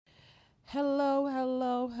Hello,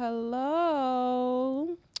 hello,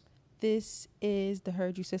 hello. This is the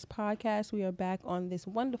Heard You Sis podcast. We are back on this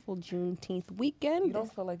wonderful Juneteenth weekend. You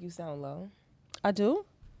don't feel like you sound low? I do?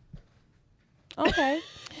 Okay.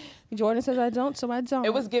 Jordan says I don't, so I don't.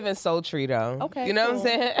 It was giving sultry though. Okay, You know cool. what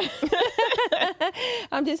I'm saying?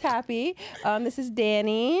 I'm just happy. This is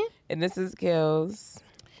Danny. And this is Kills.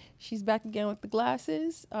 She's back again with the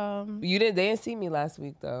glasses. They didn't see me last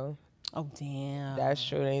week though. Oh, damn. That's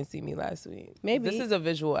true. They didn't see me last week. Maybe. This is a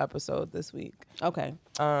visual episode this week. Okay.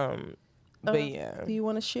 But yeah. Do you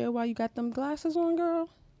want to share why you got them glasses on, girl?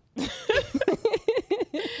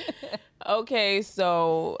 Okay,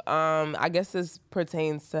 so I guess this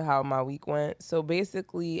pertains to how my week went. So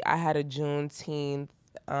basically, I had a Juneteenth.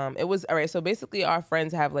 It was all right. So basically, our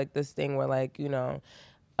friends have like this thing where like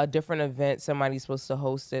a different event, somebody's supposed to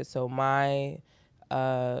host it. So my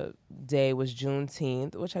day was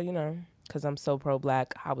Juneteenth, which I because I'm so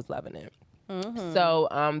pro-black, I was loving it. Mm-hmm. So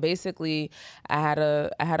basically, I had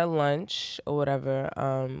a lunch or whatever,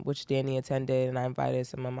 which Danny attended, and I invited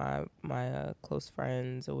some of my close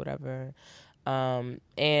friends or whatever,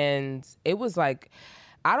 and it was like,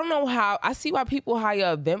 I don't know how. I see why people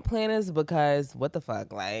hire event planners, because what the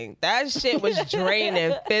fuck, like that shit was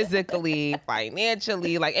draining physically,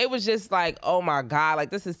 financially, like it was just like, oh my God,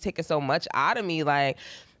 like this is taking so much out of me, like.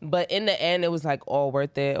 But in the end, it was like all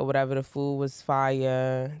worth it or whatever. The food was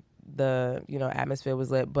fire. The atmosphere was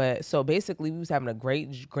lit. But so basically we was having a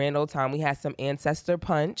great grand old time. We had some ancestor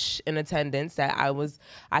punch in attendance that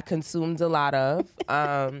I consumed a lot of.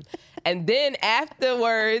 And then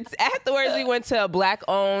afterwards we went to a black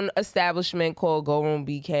owned establishment called Go Room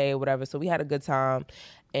BK or whatever. So we had a good time.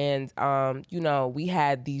 And, we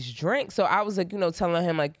had these drinks. So I was like, telling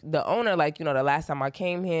him, like, the owner, like, the last time I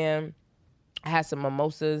came here, I had some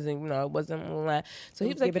mimosas and, it wasn't like, so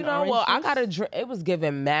he was like, I got a drink. It was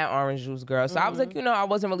giving mad orange juice, girl. So I was like, I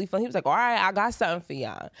wasn't really feeling. He was like, all right, I got something for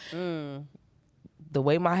y'all. The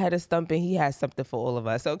way my head is thumping, he has something for all of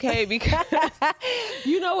us, okay? Because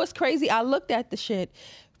you know what's crazy? I looked at the shit.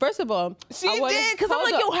 First of all, she did, because I'm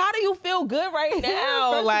like, how do you feel good right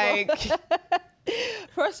now?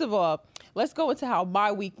 First of all, let's go into how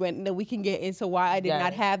my week went, and then we can get into why I did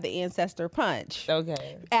not have the ancestor punch.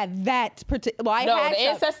 Okay. At that particular, the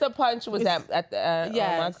ancestor punch was at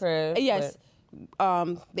my crib. Yes.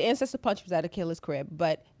 The ancestor punch was at Achilles' crib,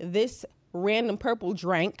 but this random purple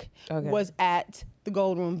drink was at the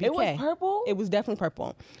Gold Room BK. It was purple? It was definitely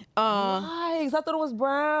purple. Nice. I thought it was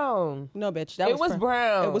brown. No, bitch. It was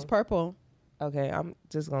brown. It was purple. Okay, I'm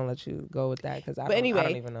just gonna let you go with that because I don't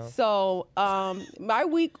even know. So my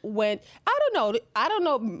week went. I don't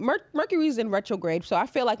know. Mercury's in retrograde, so I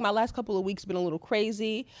feel like my last couple of weeks been a little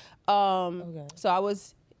crazy. So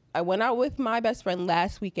I went out with my best friend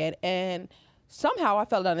last weekend, and somehow I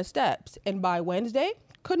fell down the steps, and by Wednesday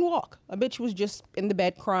couldn't walk. A bitch was just in the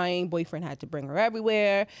bed crying. Boyfriend had to bring her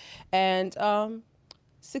everywhere, and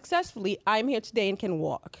successfully I'm here today and can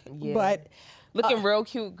walk. Yeah. But. Looking real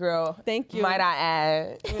cute, girl. Thank you. Might I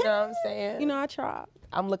add? You know what I'm saying? I tried.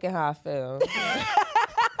 I'm looking how I feel.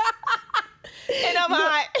 And I'm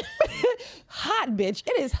hot. Hot, bitch.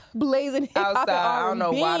 It is blazing hip hop outside. and R&B. I don't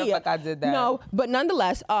know why the fuck I did that. No, but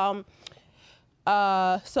nonetheless, so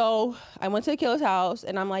I went to Achilles' house,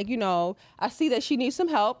 and I'm like, I see that she needs some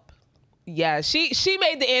help. Yeah, she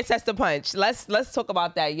made the ancestor punch. Let's talk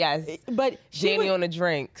about that. Yes, but Danny on the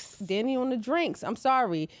drinks. Danny on the drinks. I'm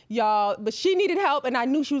sorry, y'all, but she needed help, and I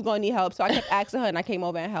knew she was going to need help, so I kept asking her, and I came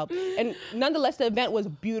over and helped. And nonetheless, the event was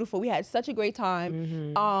beautiful. We had such a great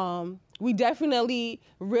time. Mm-hmm. We definitely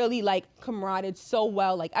really camaradered so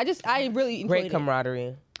well. I really enjoyed great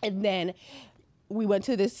camaraderie. And then we went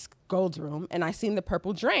to this Gold's Room, and I seen the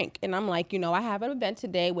purple drink, and I'm like, I have an event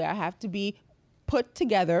today where I have to be put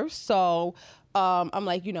together. So I'm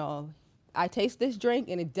like, I taste this drink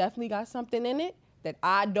and it definitely got something in it that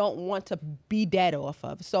I don't want to be dead off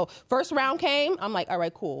of. So first round came, I'm like, all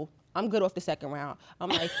right, cool. I'm good off the second round. I'm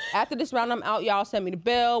like, after this round, I'm out. Y'all send me the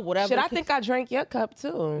bill, whatever. Shit, I think I drank your cup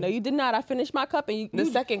too. No, you did not. I finished my cup, and the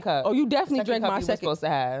second cup. Oh, you definitely drank my second. You were supposed to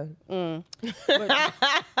have.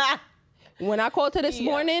 When I called her this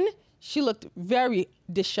morning, she looked very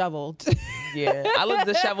disheveled. Yeah, I look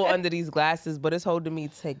disheveled under these glasses, but it's holding me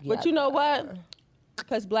together. But you know what?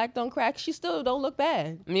 Because black don't crack, she still don't look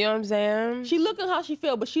bad. You know what I'm saying? She looking how she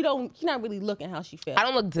feel, but she not really looking how she feel. I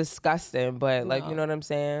don't look disgusting, but you know what I'm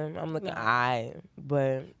saying? I'm looking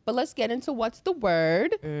but let's get into what's the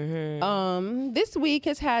word. Mm-hmm. This week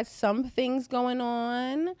has had some things going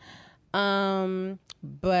on, but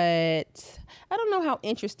I don't know how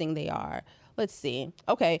interesting they are. Let's see.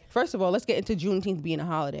 Okay, first of all, let's get into Juneteenth being a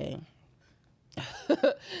holiday.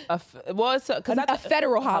 a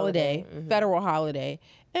federal holiday. Mm-hmm. Federal holiday.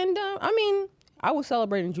 And I mean, I was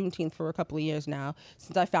celebrating Juneteenth for a couple of years now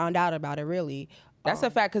since I found out about it, really. That's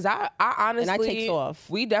a fact, because I honestly, and I take off.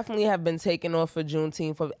 We definitely have been taking off for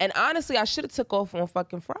Juneteenth, and honestly, I should have took off on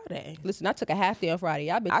fucking Friday. Listen, I took a half day on Friday.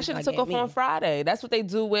 Y'all bitches I should have took off on Friday. That's what they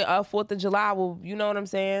do with 4th of July. Well, you know what I'm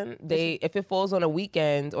saying? If it falls on a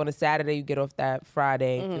weekend, on a Saturday, you get off that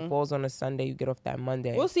Friday. Mm-hmm. If it falls on a Sunday, you get off that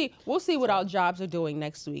Monday. We'll see what our jobs are doing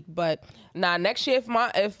next week. But next year,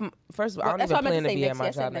 first of all, I don't even plan to be at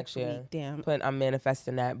my job next year. Damn, I'm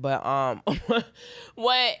manifesting that. But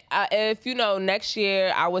if next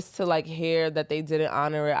year I was to like hear that they didn't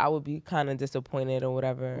honor it, I would be kind of disappointed or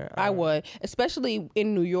whatever. I would, especially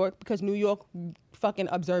in New York, because New York fucking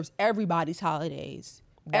observes everybody's holidays.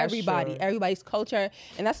 Everybody's culture.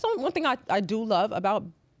 And that's one thing I do love about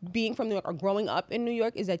being from New York or growing up in New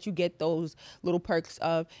York, is that you get those little perks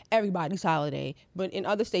of everybody's holiday. But in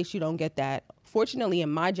other states, you don't get that. Fortunately, in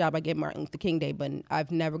my job, I get Martin Luther King Day, but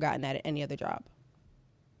I've never gotten that at any other job.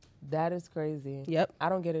 That is crazy. Yep. I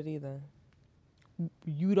don't get it either.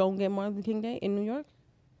 You don't get Martin Luther King Day in New York?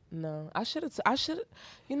 No, I should.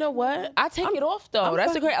 You know what? I take it off though.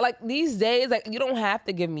 That's great. Like these days, like you don't have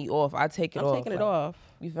to give me off. I take it off. I'm taking it off.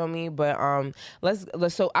 You feel me? But let's.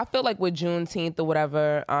 So I feel like with Juneteenth or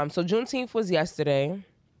whatever. So Juneteenth was yesterday.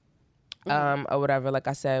 Or whatever. Like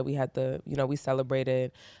I said, we had we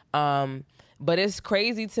celebrated. But it's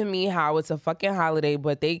crazy to me how it's a fucking holiday,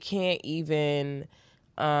 but they can't even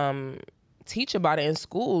teach about it in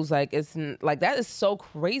schools. Like it's like that is so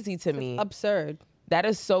crazy to me. Absurd. That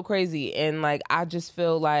is so crazy. And like I just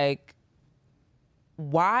feel like,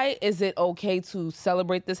 why is it okay to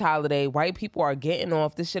celebrate this holiday? White people are getting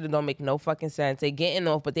off. This shit don't make no fucking sense. They getting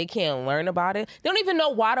off, but they can't learn about it. They don't even know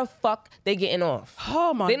why the fuck they getting off.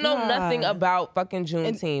 Oh my God. They know nothing about fucking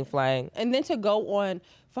Juneteenth. And then to go on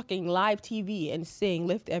fucking live TV and sing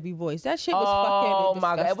 "Lift Every Voice." That shit was fucking disgusting.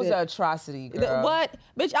 My God, it was an atrocity, girl. What?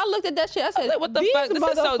 Bitch, I looked at that shit. I said, what the fuck? This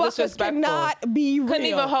is so disrespectful. Cannot be real. Couldn't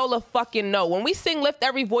even hold a fucking note. When we sing "Lift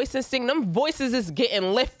Every Voice" and sing, them voices is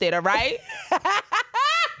getting lifted, all right?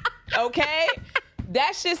 Okay?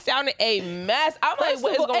 That shit sounded a mess. I'm like,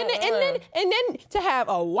 what is going on? And then to have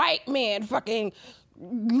a white man fucking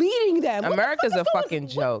leading them. America's a fucking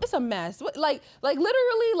joke. It's a mess. Like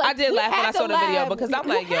literally, like I did laugh when I saw the video because I'm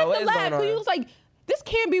like, yo, what is going on? He was like, this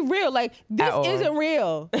can't be real. Like, this isn't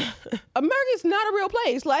real. America's not a real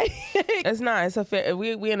place. Like, it's not. It's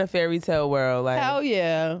we in a fairy tale world. Like, hell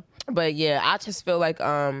yeah. But yeah, I just feel like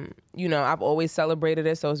I've always celebrated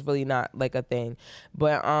it, so it's really not like a thing.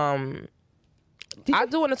 But I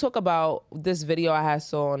do want to talk about this video I had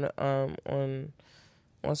saw on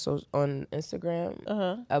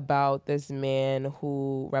Instagram about this man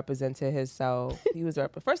who represented himself. He was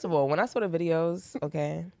first of all, when I saw the videos,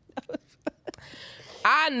 okay,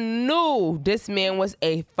 I knew this man was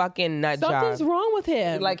a fucking nut job. Something's wrong with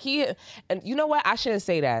him. Like and you know what? I shouldn't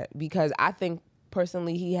say that because I think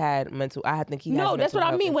personally he had mental. I think he had. No, that's what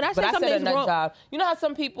I mean when I say something's wrong. Job. You know how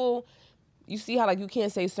some people. You see how like you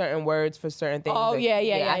can't say certain words for certain things. Oh like, yeah.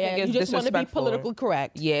 I think it's you just want to be politically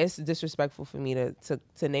correct. Yeah, it's disrespectful for me to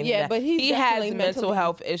name him that. But he has mental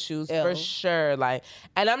health issues for sure. Like,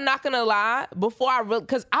 and I'm not gonna lie. Before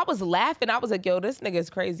because I was laughing, I was like, "Yo, this nigga is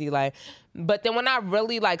crazy." Like, but then when I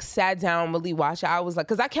really like sat down, really watched it, I was like,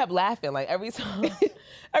 because I kept laughing. Like every time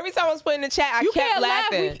I was putting in the chat, I kept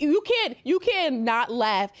laughing. You can't not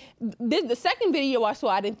laugh. The second video I saw,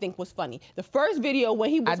 I didn't think was funny. The first video when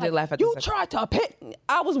he was I did laugh at you tried to pit.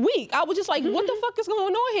 I was weak. I was just like, what the fuck is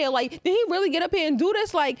going on here? Like, did he really get up here and do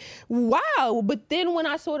this? Like, wow. But then when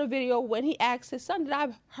I saw the video when he asked his son, did I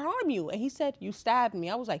harm you? And he said, you stabbed me.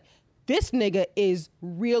 I was like, this nigga is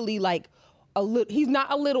really like he's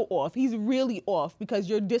not a little off. He's really off because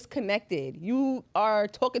you're disconnected. You are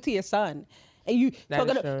talking to your son. And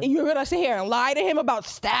you're gonna sit here and lie to him about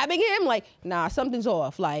stabbing him? Like, nah, something's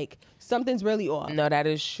off. Like, something's really off. No, that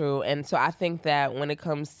is true. And so I think that when it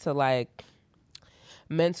comes to like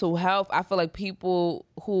mental health, I feel like people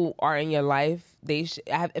who are in your life,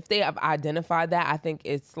 if they have identified that, I think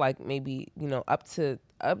it's like maybe up to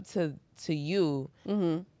you.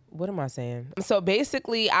 Mm-hmm. What am I saying? So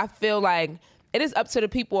basically, I feel like it is up to the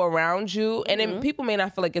people around you, and then people may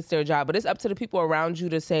not feel like it's their job, but it's up to the people around you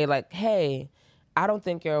to say like, hey, I don't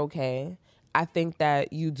think you're okay. I think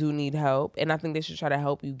that you do need help, and I think they should try to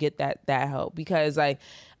help you get that help, because like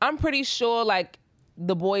I'm pretty sure like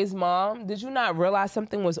the boy's mom, did you not realize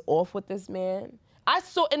something was off with this man? I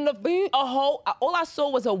saw all I saw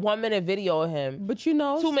was a 1 minute video of him. But you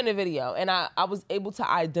know, 2 minute video, and I was able to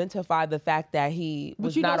identify the fact that he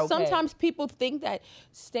was not okay. Sometimes people think that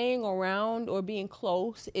staying around or being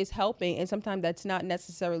close is helping, and sometimes that's not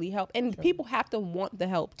necessarily help. And people have to want the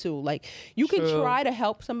help too. Like you can try to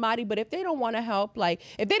help somebody, but if they don't want to help, like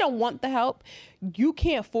if they don't want the help, you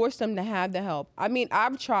can't force them to have the help. I mean,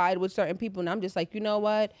 I've tried with certain people, and I'm just like, you know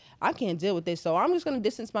what, I can't deal with this, so I'm just gonna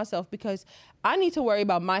distance myself because I need to worry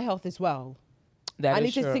about my health as well. I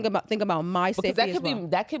need to think about my safety as well.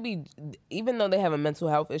 That could be, even though they have a mental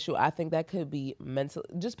health issue, I think that could be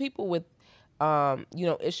just people with,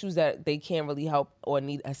 issues that they can't really help or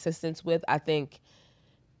need assistance with. I think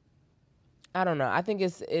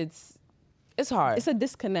it's hard. It's a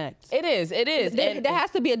disconnect. It is. There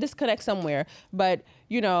has to be a disconnect somewhere. But,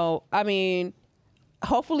 I mean,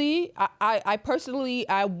 hopefully, I personally,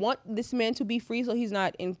 I want this man to be free so he's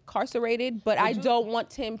not incarcerated, but I don't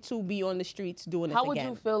want him to be on the streets doing this again. How would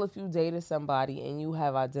you feel if you dated somebody and you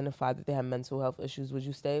have identified that they have mental health issues? Would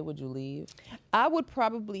you stay? Would you leave? I would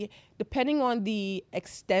probably, depending on the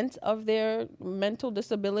extent of their mental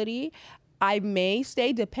disability, I may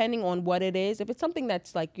stay depending on what it is. If it's something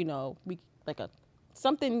that's like,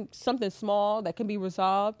 something small that can be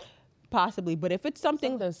resolved, possibly. But if it's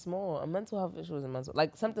something small, a mental health issue is a mental,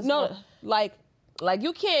 like something no, small. like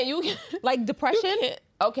you can't like depression.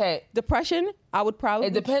 Okay, depression. I would probably.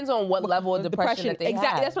 It depends on what level of depression that they exactly.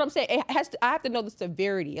 have. That's what I'm saying. I have to know the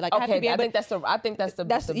severity. Like okay, I have to be able, I think that's the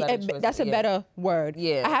better choice. That's a better word.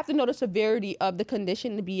 Yeah, I have to know the severity of the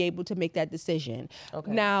condition to be able to make that decision.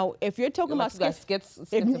 Okay. Now, if you're talking about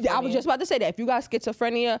schizophrenia, I was just about to say that if you got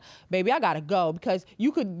schizophrenia, baby, I gotta go because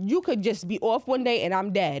you could just be off one day and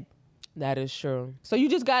I'm dead. That is true. So you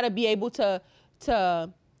just gotta be able to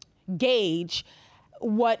gauge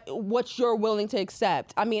what you're willing to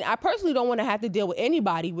accept. I mean, I personally don't want to have to deal with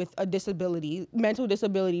anybody with a disability, mental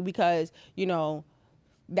disability, because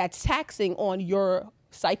that's taxing on your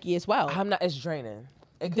psyche as well. It's draining.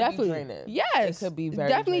 It could definitely be draining. Yes, it could be very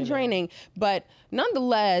definitely draining. But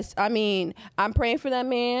nonetheless, I mean, I'm praying for that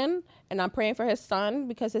man, and I'm praying for his son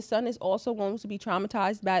because his son is also going to be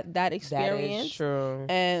traumatized by that experience. That is true.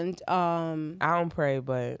 And I don't pray,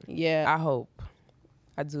 but yeah, I hope.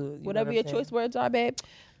 I do. Whatever your choice words are, babe.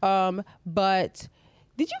 But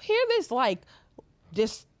did you hear this? Like,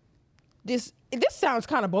 this sounds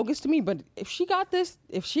kind of bogus to me. But if she got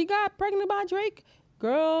pregnant by Drake,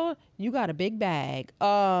 girl, you got a big bag.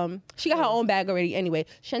 She got her own bag already. Anyway,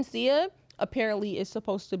 Shenseea apparently is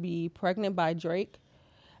supposed to be pregnant by Drake.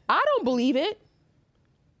 I don't believe it.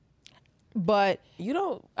 But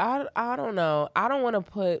I don't know. I don't want to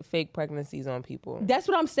put fake pregnancies on people. That's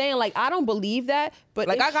what I'm saying. Like, I don't believe that. But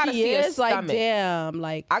like, I gotta see a stomach. Like, damn,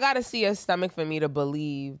 like I gotta see a stomach for me to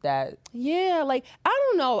believe that. Yeah, like I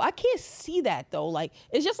don't know. I can't see that though. Like,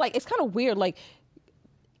 it's just like it's kind of weird. Like,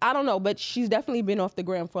 I don't know, but she's definitely been off the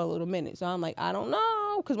gram for a little minute. So I'm like, I don't know.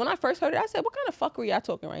 Because when I first heard it, I said, what kind of fuckery y'all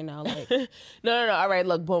talking right now? Like, No. All right,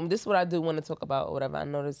 look, boom. This is what I do want to talk about or whatever. I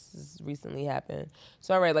know this has recently happened.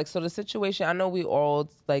 So, all right, so the situation, I know we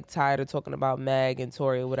all, tired of talking about Meg and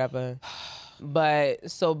Tory or whatever.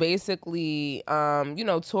 But, so basically,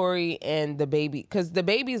 Tory and the baby, because the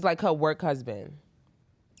baby's like her work husband.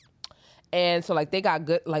 And so, they got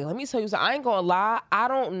good, let me tell you something. I ain't gonna lie. I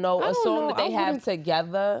don't know a song that they have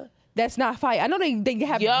together. That's not fight. I know they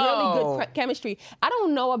have really good chemistry. I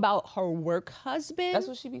don't know about her work husband. That's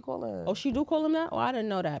what she be calling him. Oh, she do call him that? Oh, I didn't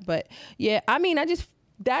know that. But, yeah, I mean,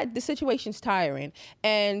 the situation's tiring.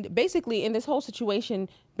 And basically, in this whole situation,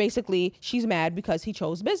 she's mad because he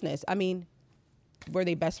chose business. I mean, were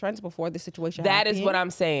they best friends before the situation happened? That is what I'm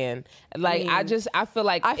saying. I feel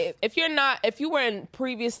like if you were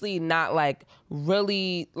previously not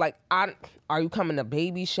really are you coming to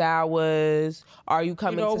baby showers? Are you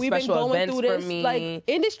coming to special events for me? Like,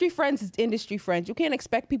 industry friends is industry friends. You can't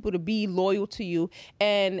expect people to be loyal to you.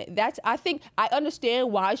 And I think I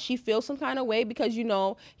understand why she feels some kind of way because,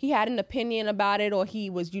 he had an opinion about it or he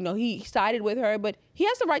was, he sided with her, but he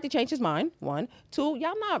has the right to change his mind. 1, 2,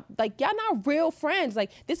 y'all not real friends.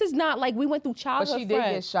 Like, this is not like we went through childhood. But she did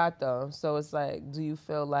get shot though. So it's like, do you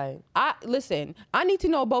feel like... Listen, I need to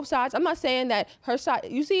know both sides. I'm not saying that her side,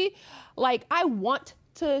 you see, I want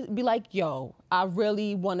to be like, yo, I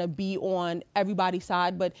really want to be on everybody's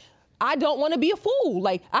side, but I don't want to be a fool.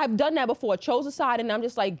 Like, I've done that before, chose a side, and I'm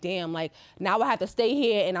just like, damn, now I have to stay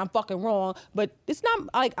here and I'm fucking wrong. But it's not,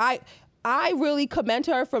 I really commend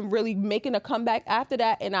her from really making a comeback after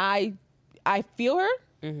that, and I feel her.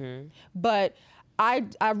 Mm-hmm. But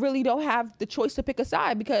I really don't have the choice to pick a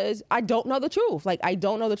side because I don't know the truth. Like, I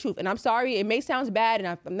don't know the truth. And I'm sorry, it may sound bad,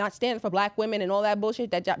 and I'm not standing for black women and all that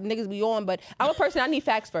bullshit that niggas be on, but I'm a person, I need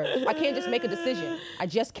facts first. I can't just make a decision. I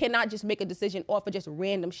just cannot just make a decision off of just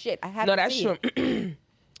random shit. I have to that's see true.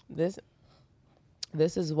 it.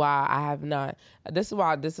 This is why I have not. This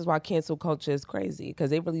is why cancel culture is crazy, because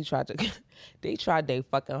they really tried their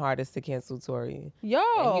fucking hardest to cancel Tory. Yo,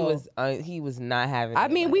 and he was not having. I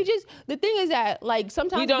mean, the thing is that, like,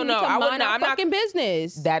 sometimes we don't know. I'm fucking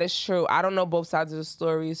business. That is true. I don't know both sides of the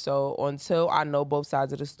story, so until I know both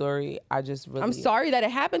sides of the story, I just really. I'm sorry that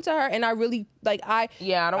it happened to her, and I really I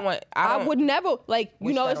would never, like,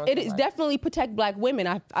 you know, it is definitely protect black women.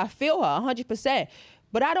 I feel her 100%.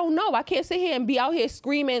 But I don't know. I can't sit here and be out here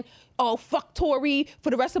screaming, oh, fuck Tory for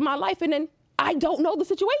the rest of my life. And then I don't know the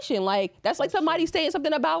situation. Like, that's like somebody saying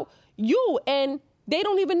something about you and they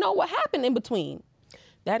don't even know what happened in between.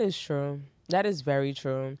 That is true. That is very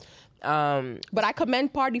true. But I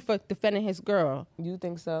commend Party for defending his girl. You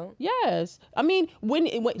think so? Yes. I mean, when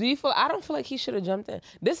do you feel? I don't feel like he should have jumped in.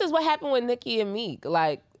 This is what happened with Nicki and Meek.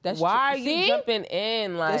 Like, why are you jumping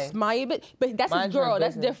in? Like, but that's his girl.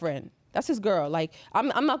 That's different. That's his girl. Like,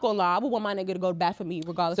 I'm not gonna lie. I would want my nigga to go back for me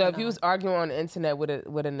regardless. So if he was arguing on the internet with a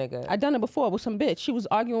nigga, I done it before with some bitch. She was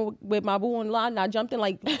arguing with my boo online, and I jumped in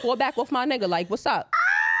like, fall back off my nigga. Like, what's up?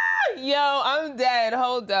 Yo, I'm dead.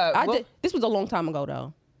 Hold up. This was a long time ago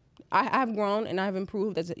though. I have grown and I have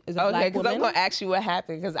improved as a black woman. Okay, because I'm gonna ask you what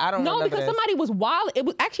happened because I don't know. No, because somebody was wild. It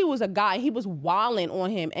was a guy. He was wilding on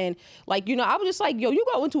him, and like, you know, I was just like, yo, you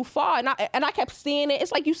going too far, and I kept seeing it.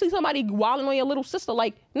 It's like you see somebody wilding on your little sister,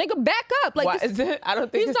 like, nigga, back up. Like, I don't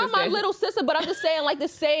think he's not my little sister, but I'm just saying, like, the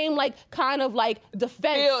same, like, kind of like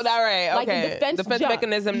defense. All right, okay. Like the defense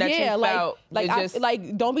mechanism that you felt.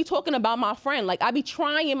 Like, don't be talking about my friend. Like, I be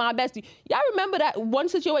trying my best. Y'all remember that one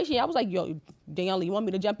situation? I was like, yo, Daniela, you want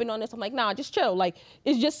me to jump in on this? I'm like, nah, just chill. Like,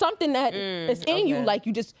 it's just something that is in you. Like,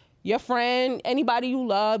 you just, your friend, anybody you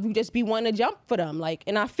love, you just be wanting to jump for them. Like,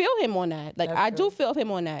 and I feel him on that. Like, I do feel him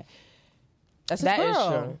on that. That's his girl. Is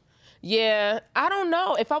true. Yeah, I don't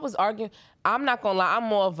know. If I was arguing, I'm not gonna lie, I'm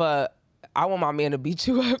more of a, I want my man to beat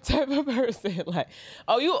you up type of person. Like,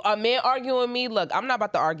 oh, you a man arguing with me? Look, I'm not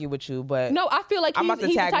about to argue with you, but no, I feel like I'm about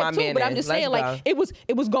to tag my man. But I'm just saying, like, it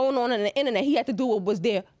was going on the internet. He had to do what was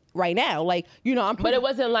there right now. Like, you know, but it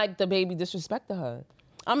wasn't like the baby disrespected her.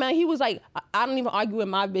 I mean, he was like, I don't even argue with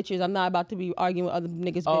my bitches. I'm not about to be arguing with other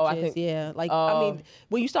niggas' bitches. Yeah, like, I mean,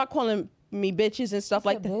 when you start calling me bitches and stuff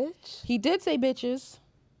like that, bitch? He did say bitches.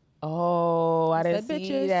 Oh, I didn't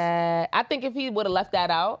see that. I think if he would have left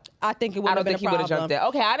that out, I think it would have been a problem. I don't think he would have jumped in.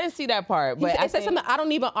 Okay, I didn't see that part. But I said something. I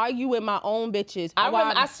don't even argue with my own bitches. I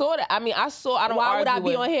remember. I saw that. I mean, I don't. Why would I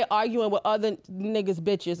be on here arguing with other niggas'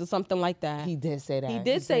 bitches or something like that? He did say that. He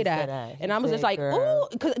did say that. And I was just like, ooh,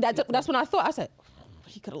 because that's when I thought. I said,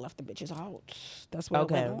 he could have left the bitches out. That's what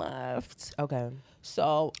it went left. Okay.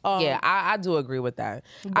 So yeah, I do agree with that.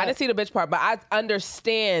 I didn't see the bitch part, but I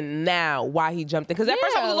understand now why he jumped in. Because at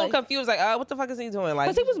first I was a little confused, like, what the fuck is he doing? Like,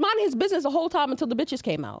 because he was minding his business the whole time until the bitches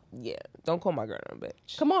came out. Yeah, don't call my girl a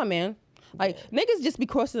bitch. Come on, man. Like, niggas just be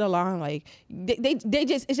crossing the line. Like, they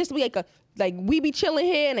just, it's just like we be chilling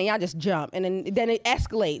here and then y'all just jump and then it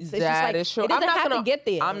escalates. It's that just like, is true. It doesn't have to get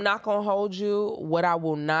there. I'm not gonna hold you. What I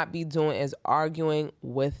will not be doing is arguing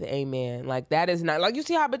with a man. Like, that is not, like, you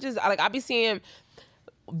see how bitches, like, I be seeing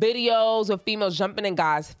videos of females jumping in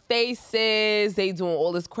guys' faces. They doing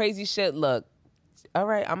all this crazy shit. Look, all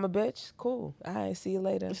right, I'm a bitch. Cool. All right, see you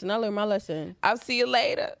later. Listen, I learned my lesson. I'll see you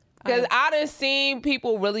later. Because I done seen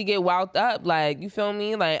people really get wound up. Like, you feel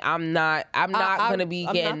me? Like, I'm not gonna be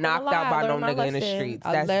getting knocked out by no nigga in the streets.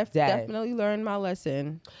 That's definitely learned my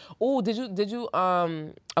lesson. Oh, did you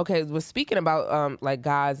okay, we're speaking about like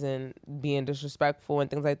guys and being disrespectful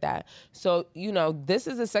and things like that. So, you know, this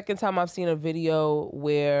is the second time I've seen a video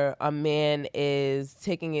where a man is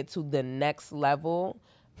taking it to the next level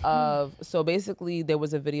of, so basically there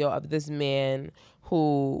was a video of this man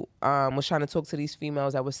who was trying to talk to these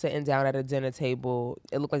females that were sitting down at a dinner table.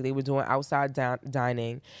 It looked like they were doing outside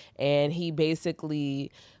dining. And he basically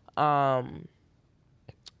was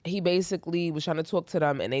trying to talk to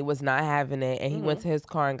them and they was not having it. And he went to his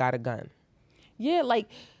car and got a gun. Yeah, like,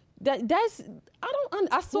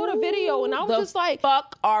 I saw the video and I was just like,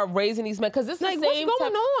 fuck are raising these men? Because this is like, what's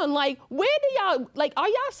going on? Like, where do y'all, like, are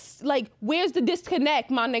y'all, like, where's the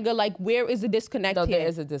disconnect, my nigga? Like, where is the disconnect here? There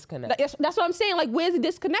is a disconnect. Like, that's what I'm saying. Like, where's the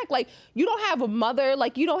disconnect? Like, you don't have a mother,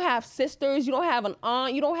 like, you don't have sisters, you don't have an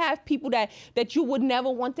aunt, you don't have people that you would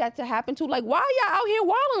never want that to happen to. Like, why are y'all out here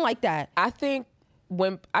wilding like that? I think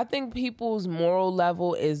I think people's moral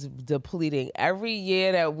level is depleting. Every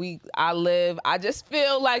year that I live, I just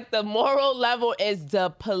feel like the moral level is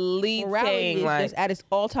depleting. Morality is just at its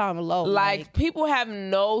all-time low. Like people have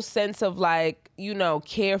no sense of like,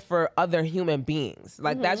 care for other human beings.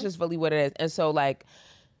 Like that's just really what it is. And so like,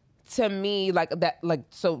 to me, like that, like,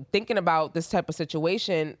 so thinking about this type of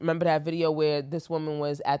situation, remember that video where this woman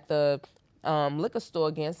was at the liquor store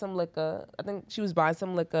getting some liquor. I think she was buying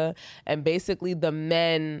some liquor, and basically the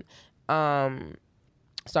men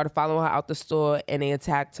started following her out the store, and they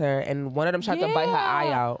attacked her, and one of them tried to bite her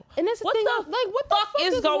eye out. And that's the thing, like, what the fuck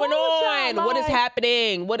is going on? Like, what is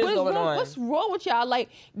happening? What is going on? What's wrong with y'all? Like,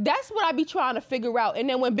 that's what I be trying to figure out. And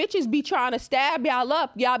then when bitches be trying to stab y'all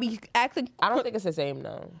up, y'all be acting. I don't think it's the same,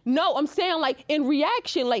 though. No, I'm saying, like, in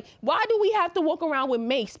reaction, like, why do we have to walk around with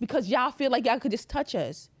mace? Because y'all feel like y'all could just touch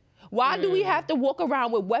us. Why do we have to walk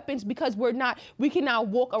around with weapons? Because we cannot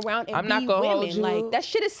walk around and I'm be not gonna women. hold you. Like, that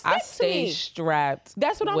shit is sick to me. I stay strapped.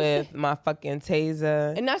 That's what I'm with saying. my fucking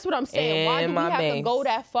taser. And that's what I'm saying. Why do we have to go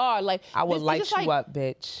that far? Like, I will light you up,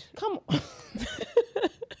 bitch. Come on.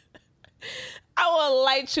 I will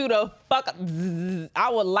light you the fuck up. I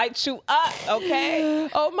will light you up, okay?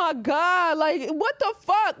 Oh my God. Like, what the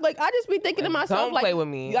fuck? Like, I just be thinking to myself, don't like, play with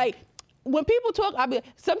me. Like, when people talk,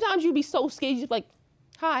 sometimes you be so scared, you just like,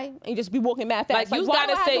 hi, and you just be walking mad fast. Like, you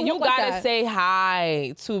gotta say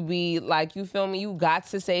hi to be like, you feel me? You got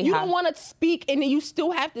to say hi. You don't want to speak, and then you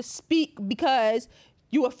still have to speak because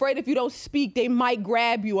you afraid if you don't speak, they might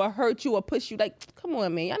grab you or hurt you or push you. Like, come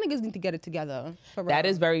on, man. Y'all niggas need to get it together. For real. That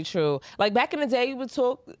is very true. Like, back in the day, you would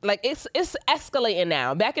talk, like, it's escalating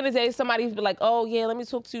now. Back in the day, somebody would be like, oh, yeah, let me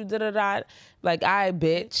talk to you, da-da-da. Like, I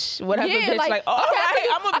bitch. Whatever, bitch. Like, oh, okay, all right,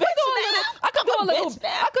 I'm a bitch now. I could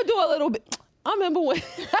do a little bit. I remember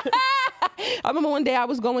one day I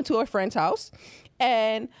was going to a friend's house,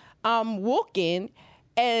 and I'm walking,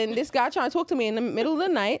 and this guy trying to talk to me in the middle of the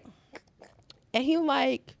night, and he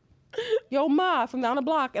like, yo, Ma, from down the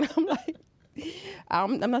block, and I'm like,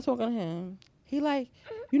 I'm not talking to him. He like,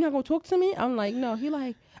 you not gonna talk to me? I'm like, no. He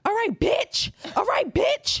like, all right, bitch. All right,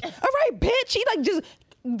 bitch. All right, bitch. He like just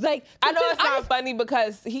like. I know it's not funny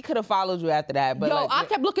because he could have followed you after that, but yo, like, I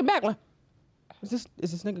kept looking back like. Is this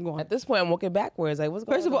nigga going? At this point, I'm walking backwards. Like, what's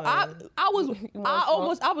going on? First of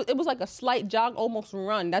all, it was like a slight jog, almost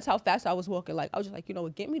run. That's how fast I was walking. Like, I was just like, you know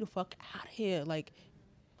what, get me the fuck out of here. Like,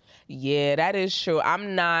 yeah, that is true.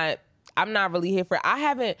 I'm not really here for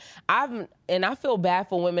it. And I feel bad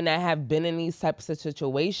for women that have been in these types of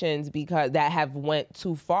situations because that have went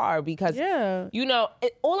too far because, all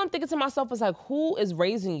I'm thinking to myself is like, who is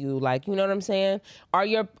raising you? Like, you know what I'm saying?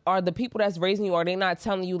 Are the people that's raising you, are they not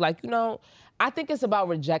telling you like, I think it's about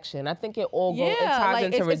rejection. I think it ties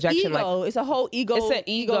into rejection. Ego. Like, it's a whole ego. It's an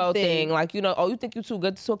ego thing. Like, you think you too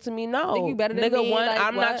good to talk to me? No. Think you better than nigga, me? One, like,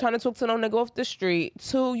 I'm what? not trying to talk to no nigga off the street.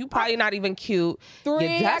 Two, you probably not even cute.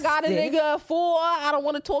 Three, I got a nigga. Four, I don't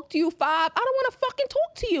want to talk to you. Five, I don't want to fucking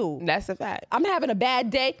talk to you. That's a fact. I'm having a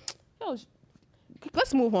bad day. Yo,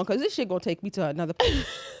 let's move on because this shit gonna take me to another place.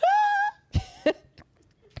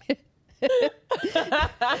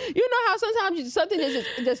 You know how sometimes something is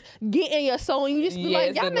just get in your soul and you just be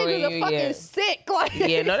like, y'all niggas are fucking sick. Like,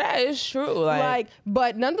 yeah, no, that is true. Like,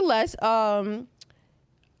 but nonetheless, I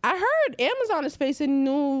heard Amazon is facing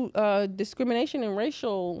new discrimination and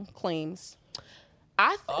racial claims.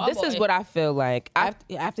 This is what I feel like.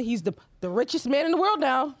 After he's the richest man in the world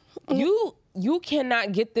now. You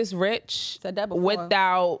cannot get this rich said that before.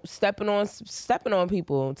 Without stepping on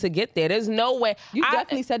people to get there. There's no way. You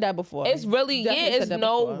definitely said that before. It's really, it's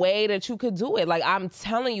no way that you could do it. Like, I'm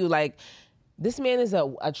telling you, like, this man is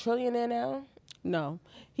a trillionaire now. No,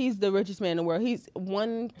 he's the richest man in the world. He's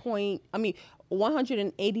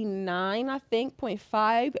 189, I think,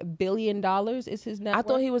 $0.5 billion is his net worth. I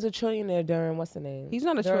thought he was a trillionaire during, what's the name? He's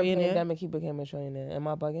not a during trillionaire. The pandemic, he became a trillionaire. Am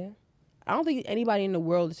I bugging? I don't think anybody in the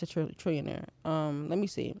world is a trillionaire. Let me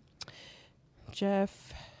see.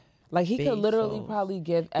 Jeff. Like, he could literally probably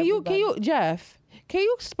give everybody. Jeff, can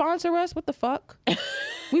you sponsor us? What the fuck?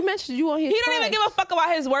 We mentioned you on his He don't even give a fuck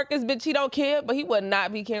about his workers, bitch. He don't care, but he would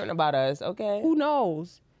not be caring about us, okay? Who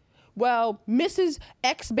knows? Well, Mrs.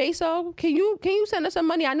 X Bezos, can you send us some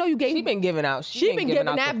money? I know you gave. She been giving out. She been giving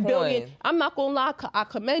that billion. I'm not gonna lie. I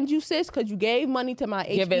commend you, sis, because you gave money to my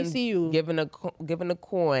HBCU. Giving a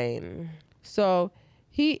coin. So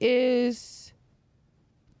he is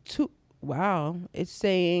Wow, it's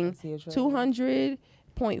saying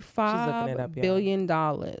 $200.5 billion.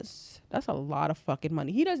 That's a lot of fucking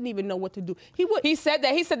money. He doesn't even know what to do. He said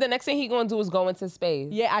that. He said the next thing he gonna do is go into space.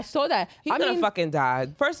 Yeah, I saw that. He's gonna fucking die.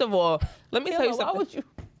 First of all, let me tell you something. Why would you?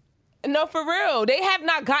 No, for real. They have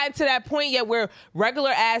not gotten to that point yet where regular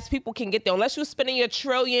ass people can get there. Unless you're spending your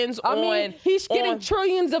trillions on. He's getting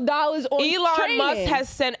trillions of dollars on Elon training. Musk has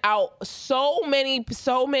sent out so many.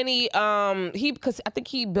 Because I think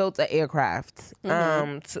he built an aircraft.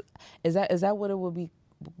 Is that what it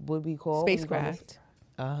would be called? Spacecraft.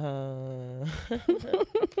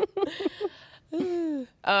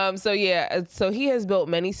 So he has built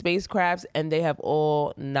many spacecrafts and they have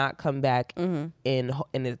all not come back in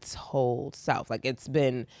its whole self. Like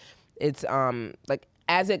like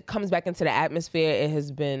as it comes back into the atmosphere, it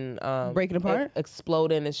has been breaking apart,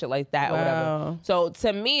 exploding and shit like that. Wow. Or whatever. So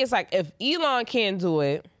to me, it's like if Elon can't do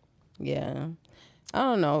it, yeah. I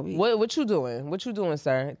don't know. What you doing? What you doing,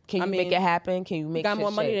 sir? Can you make it happen? Can you make? Got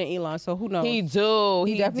more money than Elon, so who knows? He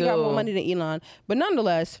definitely got more money than Elon, but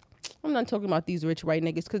nonetheless. I'm not talking about these rich white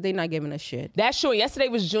niggas because they not giving us shit. That's true. Yesterday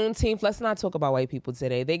was Juneteenth. Let's not talk about white people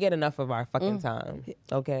today. They get enough of our fucking time.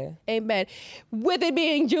 Okay? Amen. With it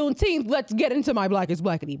being Juneteenth, let's get into my Black is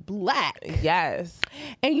Blackity Black. Yes.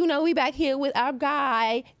 And you know we back here with our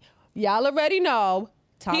guy. Y'all already know.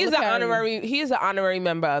 He is an honorary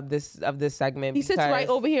member of this segment. He sits right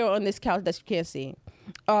over here on this couch that you can't see.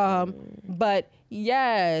 But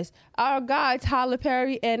yes, our guy Tyler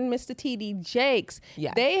Perry and Mr. TD Jakes.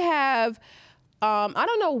 Yeah. They have I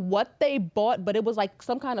don't know what they bought, but it was like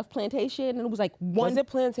some kind of plantation, and it was like Was it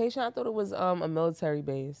plantation? I thought it was a military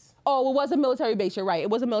base. Oh, it was a military base. You're right. It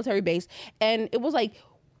was a military base, and it was like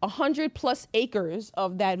 100+ acres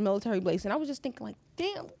of that military base. And I was just thinking, like,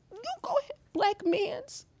 damn, you go ahead, black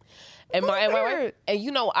mans. And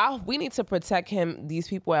you know, we need to protect these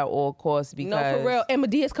people at all costs because no, for real. And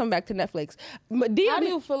Medea's coming back to Netflix. Medea, how do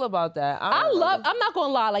you feel about that? I'm not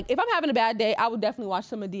gonna lie. Like, if I'm having a bad day, I would definitely watch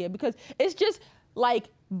some Medea because it's just like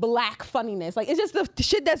black funniness. Like, it's just the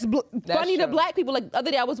shit that's funny to black people. Like, the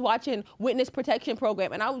other day I was watching Witness Protection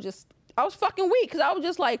Program, and I was fucking weak because I was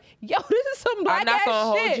just like, yo, this is some black ass shit. I'm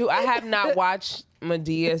not gonna hold you. I have not watched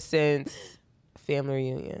Medea since Family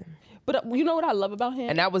Reunion. But you know what I love about him?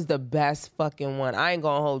 And that was the best fucking one. I ain't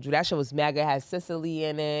gonna hold you. That shit was mega. Had Cicely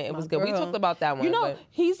in it. It was good. We talked about that one. You know,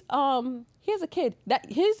 he has a kid.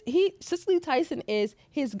 Cicely Tyson is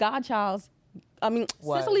his godchild's. I mean,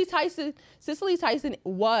 Cicely Tyson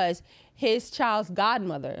was his child's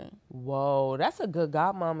godmother. Whoa, that's a good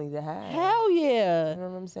godmommy to have. Hell yeah. You know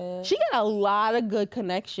what I'm saying? She got a lot of good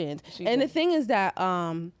connections. The thing is that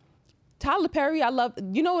Tyler Perry,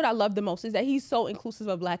 you know what I love the most is that he's so inclusive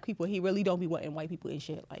of black people. He really don't be wanting white people and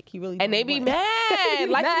shit. Like, he really and they be mad.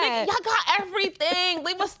 Like, nigga, y'all got everything.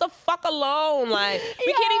 Leave us the fuck alone. Like,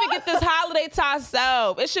 we can't even get this holiday to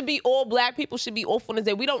ourselves. It should be all black people should be off on this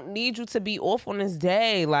day. We don't need you to be off on this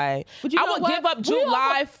day. Like, I would give up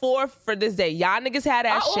July 4th for this day. Y'all niggas had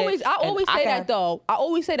that shit. I always say that though. I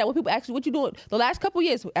always say that when people ask me, what you doing? The last couple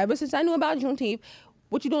years, ever since I knew about Juneteenth,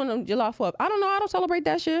 what you doing on July 4th? I don't know. I don't celebrate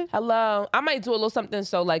that shit. Hello. I might do a little something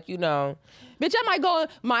so, like, you know. Bitch, I might go in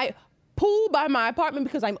my pool by my apartment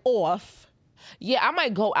because I'm off. Yeah, I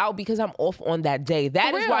might go out because I'm off on that day.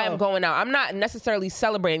 That is why I'm going out. I'm not necessarily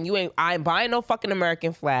celebrating. I ain't buying no fucking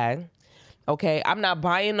American flag. Okay, I'm not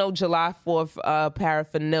buying no July 4th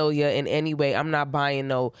paraphernalia in any way. I'm not buying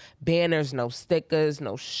no banners, no stickers,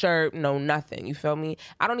 no shirt, no nothing. You feel me?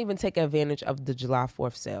 I don't even take advantage of the July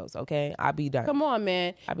 4th sales, okay? I'll be done. Come on,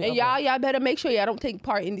 man. And y'all better make sure y'all don't take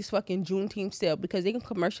part in these fucking Juneteenth sale because they can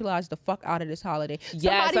commercialize the fuck out of this holiday.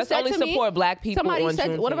 Yes, let's only support black people on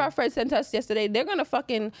Juneteenth. One of our friends sent us yesterday, they're going to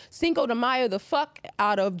fucking Cinco de Mayo the fuck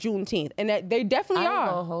out of Juneteenth. And that they definitely are. I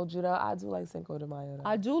ain't gonna hold you though. I do like Cinco de Mayo though.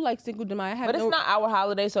 I do like Cinco de Mayo. But it's not our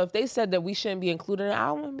holiday, so if they said that we shouldn't be included,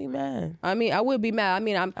 I wouldn't be mad. I mean, I would be mad. I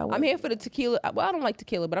mean, I'm here for the tequila. Well, I don't like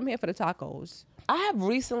tequila, but I'm here for the tacos. I have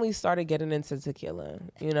recently started getting into tequila,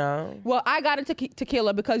 you know? Well, I got into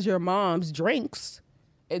tequila because your mom's drinks.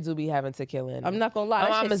 It do be having tequila in it. I'm not gonna lie.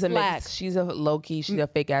 My mom is a mix. She's a low-key, she's a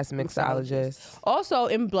fake-ass mixologist. Also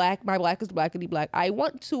in black, my Black is Blackity Black, I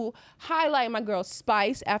want to highlight my girl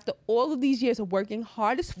Spice after all of these years of working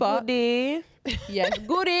hard as fuck. Goody. Yes,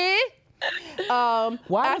 goody.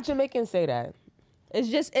 Why did Jamaicans say that? It's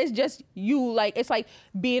just you, like, it's like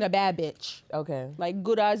being a bad bitch. Okay. Like,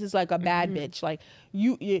 good eyes is like a bad bitch. Like,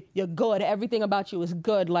 you're good. Everything about you is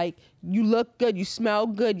good. Like, you look good, you smell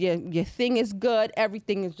good, your thing is good.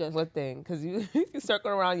 Everything is just what thing? Because you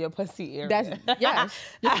circle around your pussy area. Yes,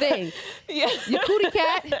 your thing. Yeah. Your cootie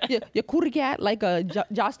cat, your cootie cat, like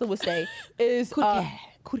Jocelyn would say, is cootie cat.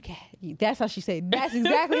 Cootie cat. That's how she say it. That's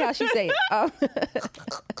exactly how she say it. Yo,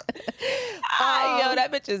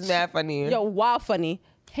 that bitch is mad funny. Yo, wild funny.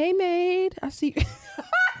 Hey, maid. I see.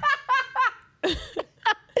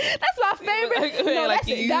 That's my favorite. No, like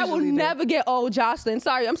that will never get old, Jocelyn.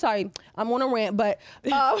 I'm sorry. I'm on a rant, but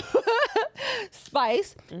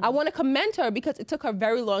Spice, I want to commend her because it took her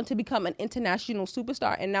very long to become an international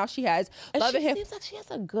superstar, and now she has love and hip. Seems like she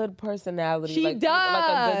has a good personality. She does.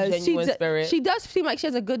 Like a good, genuine spirit. She does seem like she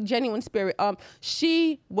has a good, genuine spirit.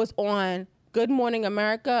 She was on Good Morning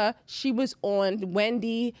America. She was on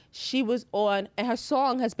Wendy. She was on, and her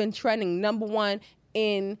song has been trending #1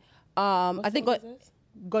 in, I think,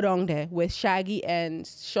 Godongde with Shaggy and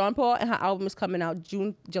Sean Paul, and her album is coming out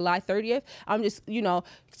July 30th. I'm just,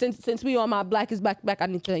 since we on my Black is Back, I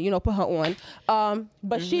need to, put her on.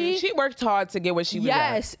 But she worked hard to get what she was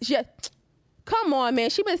at. Yes. Come on,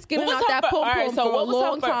 man. She been skimming out that pom pom for a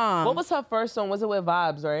long time. What was her first song? Was it with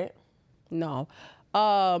Vibes, right? No.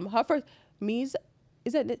 Her first, is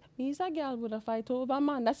that Misa girl with a fight over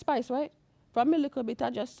man? That's Spice, right? From a little bit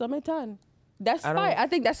of just summertime. That's Spice. I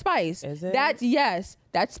think that's Spice. Is it?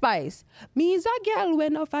 That's Spice. Me's a girl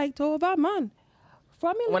when a fight over man.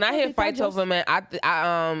 When I hear fight over man,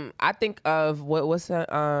 I think of what's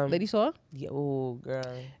her Lady Saw? Yeah, oh girl.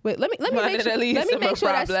 Wait, let me make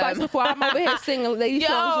sure that's Spice before I'm over here singing Lady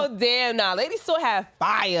Saw. Yo, damn, nah. Lady Saw had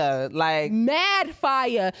fire, like mad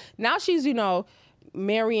fire. Now she's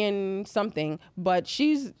marrying something, but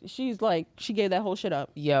she's like, she gave that whole shit up.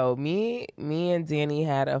 Yo, me and Danny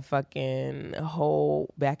had a fucking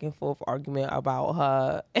whole back and forth argument about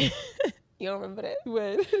her. You don't remember that?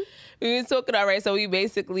 When? We was talking, all right, so we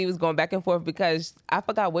basically was going back and forth because I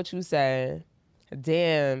forgot what you said.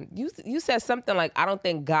 Damn, you said something like, I don't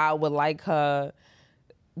think God would like her.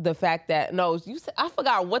 The fact that I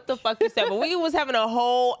forgot what the fuck you said, but we was having a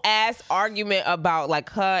whole ass argument about like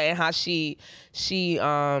her and how she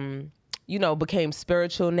became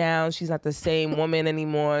spiritual now. She's not the same woman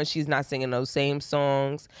anymore. She's not singing those same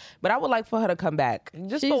songs. But I would like for her to come back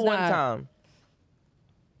just for one time.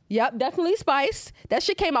 Yep, definitely Spice. That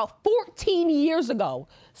shit came out 14 years ago.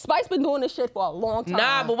 Spice been doing this shit for a long time.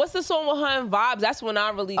 Nah, but what's the song with her and Vibes? That's when I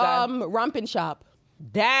really got Rompin' Shop.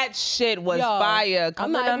 That shit was fire.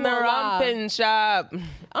 Come on the Rompin' Shop.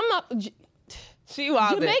 I'm not. She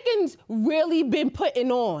wild. Jamaicans really been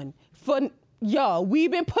putting on for.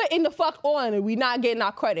 We've been putting the fuck on and we not getting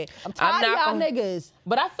our credit. I'm tired of y'all niggas.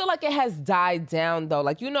 But I feel like it has died down though.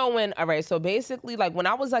 Like, all right, so basically like when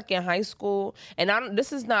I was like in high school, and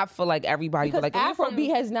this is not for like everybody, because but like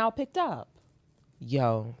Afrobeat has now picked up.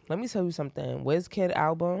 Yo, let me tell you something. WizKid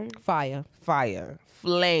album? Fire.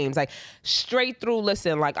 Flames. Like straight through,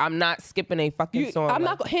 listen, like I'm not skipping a fucking song. I'm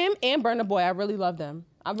not, him and Burna Boy, I really love them.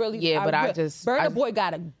 Burna Boy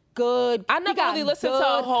got a good. I never really listened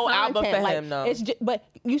to a whole album for him though. But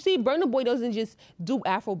you see, Burna Boy doesn't just do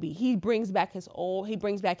Afrobeat. He brings back his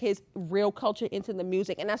real culture into the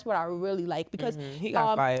music, and that's what I really like because he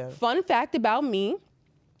got fire. Fun fact about me,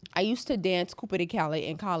 I used to dance Coupe de Cali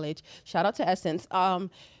in college. Shout out to Essence.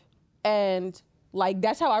 And like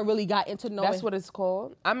that's how I really got into knowing. That's what it's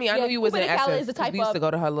called. I mean, I knew you was in Essence. We used to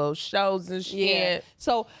go to her little shows and shit. Yeah.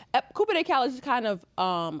 So Coupe de Cali is kind of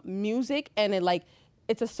music, and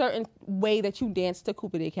it's a certain way that you dance to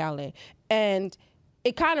Coupe de Cali, and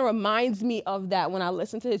it kind of reminds me of that when I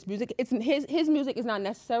listen to his music. It's his music is not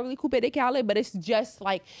necessarily Coupe de Cali, but it's just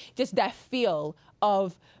that feel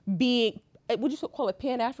of being. Would you call it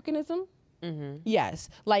Pan-Africanism? Mm-hmm. Yes,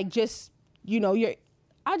 like just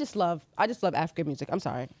I just love African music. I'm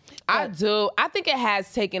sorry. I do. I think it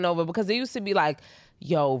has taken over because it used to be like,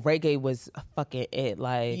 yo, reggae was fucking it.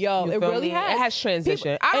 Like, it really has. It has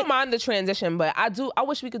transition. I don't mind the transition, but I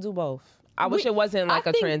wish we could do both. I wish it wasn't like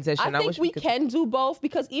a transition. I think we can do both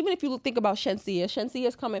because even if you think about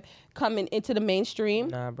Shensia's coming into the mainstream.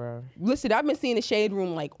 Nah, bro. Listen, I've been seeing the Shade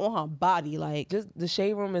Room like on her body, like just the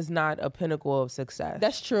Shade Room is not a pinnacle of success.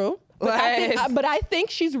 That's true. But I think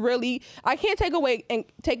she's really. I can't take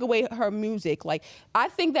away her music. Like I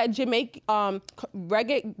think that Jamaican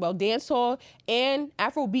reggae, dancehall and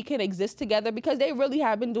Afrobeat can exist together because they really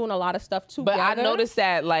have been doing a lot of stuff together. But I noticed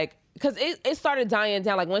that because it started dying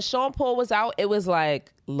down. Like when Sean Paul was out, it was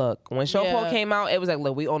like, look, when Sean Paul came out, it was like,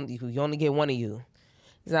 look, you only get one of you.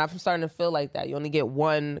 So I'm starting to feel like that. You only get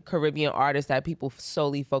one Caribbean artist that people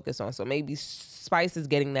solely focus on. So maybe Spice is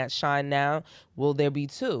getting that shine now. Will there be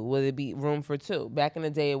two? Will there be room for two? Back in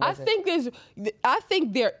the day, it wasn't. I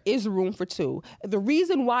think there is room for two. The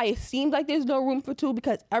reason why it seems like there's no room for two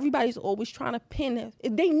because everybody's always trying to pin.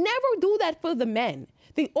 They never do that for the men.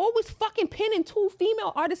 They always fucking pinning two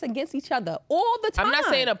female artists against each other all the time. I'm not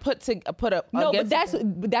saying put up. No, but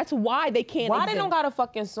that's why they can't. Why they don't got a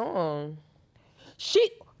fucking song?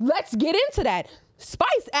 Let's get into that.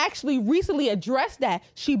 Spice actually recently addressed that.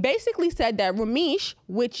 She basically said that Ramesh,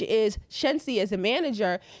 which is Shensi as a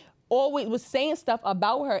manager, always was saying stuff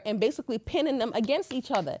about her and basically pinning them against each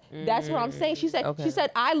other. That's what I'm saying. She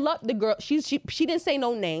said, I love the girl. She didn't say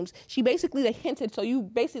no names. She basically hinted. So you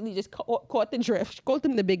basically just caught the drift. She called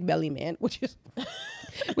him the big belly man, which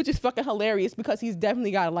is fucking hilarious because he's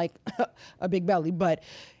definitely got like a big belly. But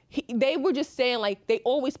they were just saying like they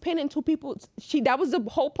always pinning two people. That was the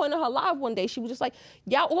whole point of her live one day. She was just like,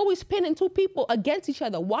 y'all always pinning two people against each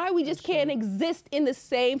other. Why we just can't exist in the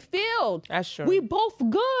same field? That's true. We both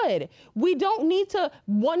good. We don't need to.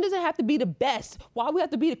 One doesn't have to be the best. Why we have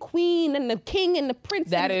to be the queen and the king and the prince?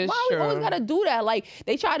 That is why true. we always gotta do that? Like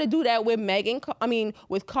they tried to do that with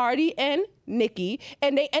with Cardi and Nicki,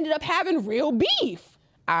 and they ended up having real beef.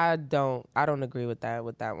 I don't agree with that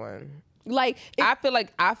one. Like I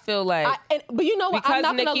feel like, but you know what? Because I'm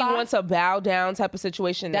not Nicki gonna lie. wants a bow down type of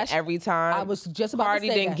situation every time. I was just about Cardi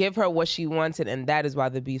to say didn't that. give her what she wanted, and that is why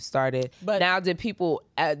the beef started. But now, did people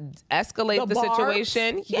escalate the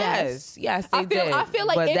situation? Yes, they did. I feel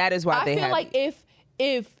like that is why they had. I feel like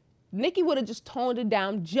if Nicki would have just toned it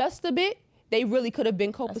down just a bit, they really could have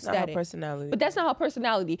been copacetic. That's not her personality. But that's not her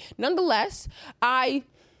personality. Nonetheless, I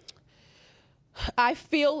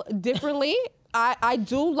feel differently. I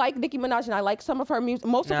do like Nicki Minaj, and I like some of her music,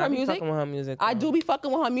 most of her music. Fucking with her music. I do be fucking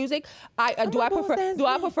with her music. Do I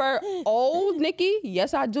prefer old Nicki?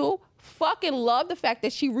 Yes, I do. Fucking love the fact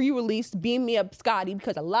that she re-released Beam Me Up Scotty,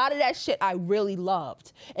 because a lot of that shit I really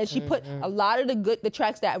loved, and she put a lot of the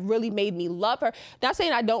tracks that really made me love her. Not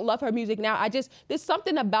saying I don't love her music now. There's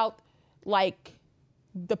something about like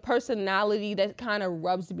the personality that kind of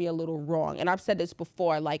rubs me a little wrong, and I've said this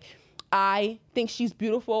before. Like, I think she's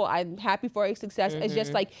beautiful. I'm happy for her success. It's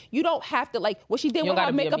just like, you don't have to, like, what she did with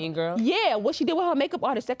her makeup. Be a mean girl. Yeah, what she did with her makeup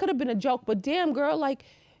artist, that could have been a joke. But damn, girl, like,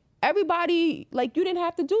 everybody, like, you didn't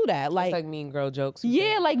have to do that. Like, it's like mean girl jokes.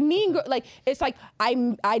 Yeah, like mean girl. Like, it's like, I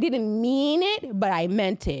didn't mean it, but I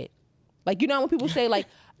meant it. Like, you know when people say, like,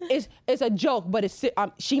 it's a joke, but she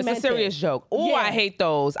meant it. It's a serious joke. Oh, yeah. I hate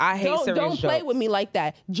those. I hate serious jokes. Don't play with me like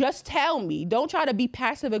that. Just tell me. Don't try to be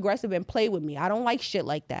passive aggressive and play with me. I don't like shit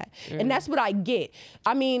like that. And that's what I get.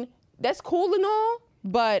 I mean, that's cool and all,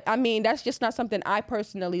 but I mean, that's just not something I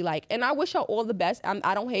personally like. And I wish her all the best.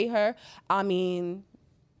 I don't hate her. I mean,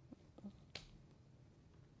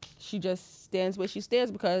 she just stands where she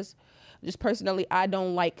stands because just personally, I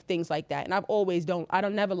don't like things like that. And I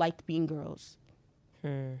don't never liked Mean Girls.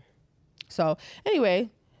 So anyway,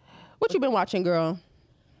 what you been watching, girl?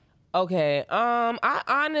 Okay. I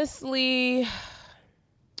honestly,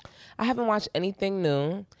 I haven't watched anything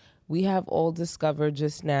new. We have all discovered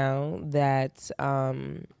just now that,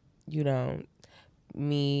 you know,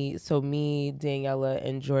 me, Daniela,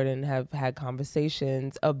 and Jordan have had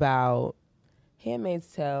conversations about Handmaid's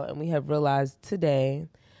Tale, and we have realized today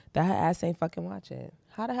that her ass ain't fucking watch it.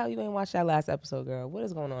 How the hell you ain't watch that last episode, girl? What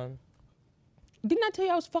is going on? Didn't I tell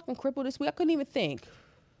you I was fucking crippled this week? I couldn't even think.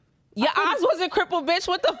 Your eyes wasn't crippled, bitch.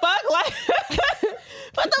 What the fuck? Like,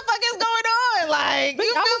 what the fuck is going on? Like,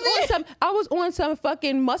 I was on some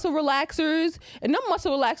fucking muscle relaxers, and them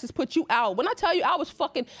muscle relaxers put you out. When I tell you,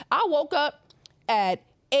 I woke up at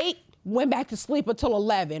 8, went back to sleep until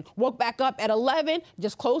 11. Woke back up at 11,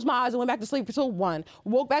 just closed my eyes and went back to sleep until 1.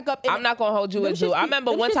 Woke back up. I'm not gonna hold you with you. I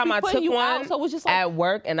remember one time I took one at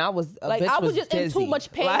work, and I was like, I was just dizzy. in too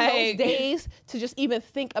much pain those days to just even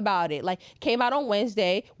think about it. Like, came out on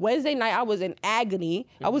Wednesday. Wednesday night, I was in agony.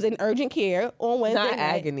 I was in urgent care on Wednesday night. Not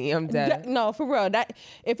agony. I'm dead. No, for real. That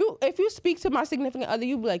if you speak to my significant other,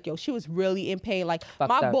 you'd be like, yo, she was really in pain. Like,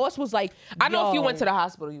 my boss was like, I know if you went to the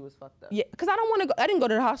hospital, you was fucked up. Yeah, because I don't want to go. I didn't go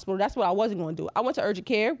to the hospital. That's what I wasn't going to do. I went to urgent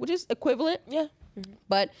care, which is equivalent. Yeah.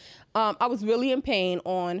 But I was really in pain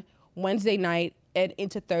on Wednesday night and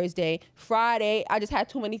into Thursday. Friday, I just had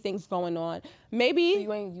too many things going on. Maybe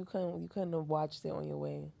you couldn't have watched it on your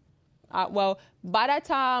way. Well, by that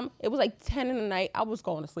time, it was like 10 in the night. I was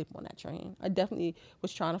going to sleep on that train. I definitely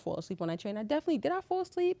was trying to fall asleep on that train. Did I fall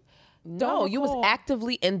asleep? No, you was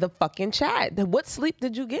actively in the fucking chat. What sleep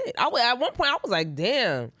did you get? At one point, I was like,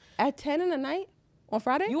 damn. At 10 in the night? On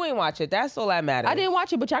Friday? You ain't watch it. That's all that matters. I didn't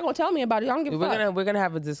watch it, but y'all gonna tell me about it. I don't give a fuck. We're gonna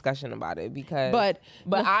have a discussion about it because. But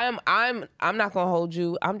no. I'm not gonna hold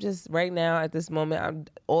you. I'm just right now at this moment.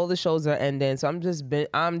 All the shows are ending, so I'm just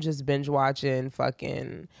binge watching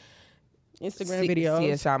fucking Instagram videos.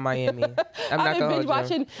 CSI Miami. I'm not gonna hold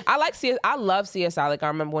watching. I like CSI. I love CSI. Like, I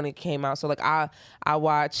remember when it came out. So like I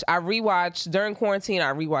rewatched during quarantine.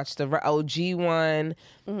 I rewatched the OG one.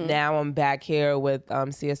 Mm-hmm. Now I'm back here with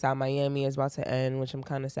CSI Miami is about to end, which I'm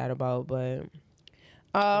kind of sad about. But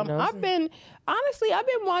I've been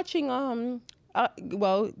watching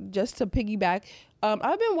Well, just to piggyback,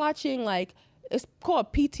 I've been watching like it's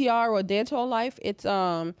called PTR or Dance Hall Life. It's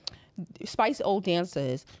Spice Old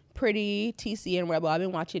Dancers, Pretty, TC, and Rebel. I've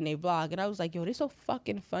been watching their vlog, and I was like, yo, they're so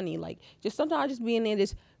fucking funny. Like, just sometimes just being there,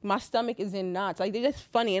 just my stomach is in knots. Like, they're just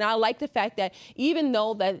funny, and I like the fact that even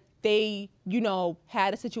though that they, you know,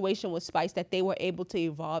 had a situation with Spice, that they were able to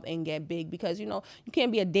evolve and get big, because you know you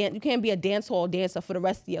can't be a dance hall dancer for the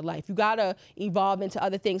rest of your life. You gotta evolve into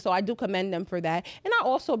other things. So I do commend them for that. And I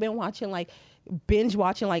also been watching binge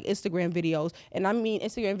watching Instagram videos, and I mean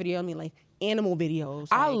Instagram video, I mean like animal videos.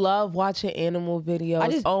 I love watching animal videos. I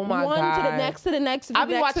just oh my one god, to the next, to the next, to the I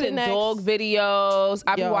be next, watching dog videos.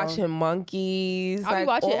 I be watching monkeys. I be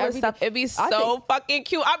watching all this stuff. It be so fucking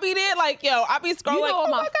cute. I be there like, yo, I be scrolling. You know,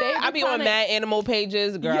 my favorite. I be on mad animal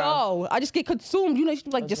pages, girl. Yo, I just get consumed. You know,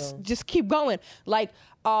 like just keep going. Like,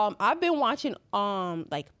 I've been watching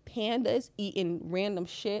like pandas eating random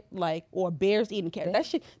shit, like, or bears eating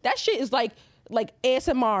carrots. That shit is like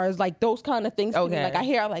ASMRs, like those kind of things. Okay. Like I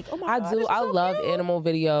hear, like, oh my God. I love animal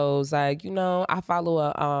videos. Like, you know, I follow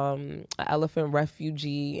a elephant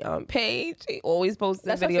refugee page. He always posts videos.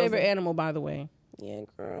 That's my favorite animal, by the way. Yeah,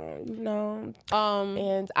 girl. You know.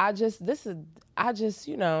 And I just,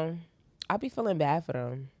 you know, I be feeling bad for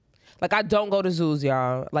them. Like, I don't go to zoos,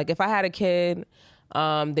 y'all. Like, if I had a kid,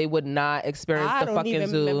 they would not experience the fucking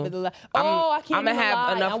zoo. I can't. I'm gonna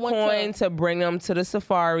have enough coin to bring them to the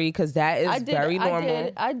safari, because that is very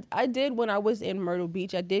normal. I did when I was in Myrtle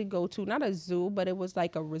Beach. I did go to not a zoo, but it was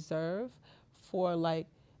like a reserve for like,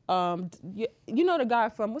 you know the guy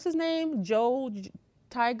from, what's his name? Joe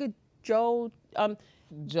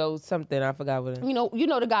something, I forgot what it is. You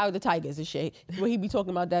know the guy with the tigers and shit, where he be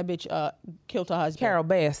talking about that bitch killed her husband. Carol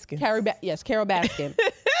Baskin. Carol Baskin.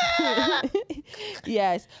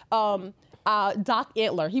 Yes. Doc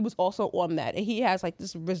Antler, he was also on that, and he has like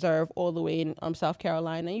this reserve all the way in South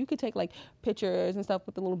Carolina, and you could take like pictures and stuff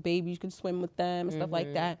with the little babies. You could swim with them and stuff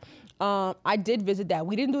like that. I did visit that.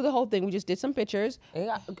 We didn't do the whole thing. We just did some pictures.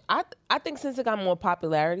 I think since it got more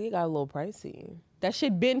popularity, it got a little pricey. That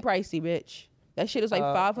shit been pricey, bitch. That shit is like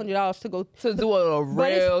 $500 to go to do a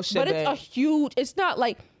real shit. But it's a huge. It's not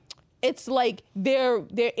like. It's like they're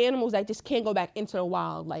animals that just can't go back into the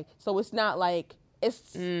wild. Like, so it's not like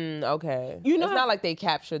it's okay. You know, it's not like they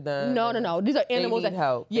captured them. No. These are animals that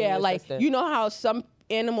help. Yeah, like you know how some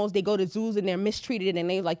animals, they go to zoos and they're mistreated, and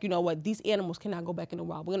they like, you know what, these animals cannot go back in the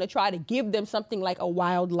wild. We're gonna try to give them something like a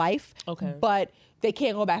wild life. Okay. But they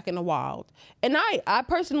can't go back in the wild. And I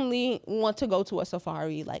personally want to go to a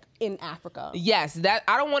safari like in Africa. Yes, that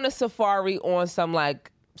I don't want a safari on some like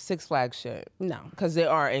Six Flags shit. No. Because they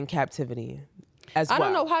are in captivity as well. I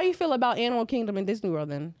don't know. How do you feel about Animal Kingdom and Disney World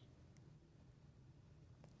then?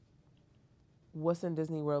 What's in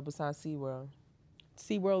Disney World besides SeaWorld?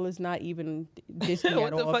 SeaWorld is not even Disney at all.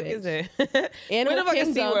 What the fuck is it?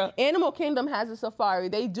 Animal Kingdom has a safari.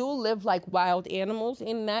 They do live like wild animals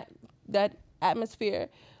in that atmosphere.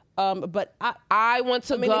 But I want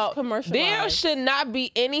to go. It's commercialized. There should not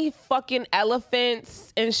be any fucking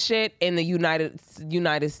elephants and shit in the United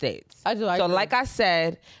States. I do. Like I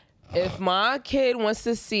said, if my kid wants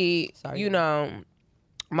to see,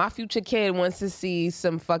 my future kid wants to see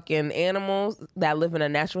some fucking animals that live in a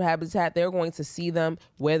natural habitat, they're going to see them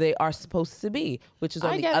where they are supposed to be, which is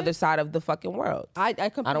on the other side of the fucking world. I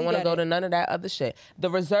completely don't want to go to none of that other shit. The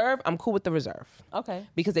reserve, I'm cool with the reserve. Okay.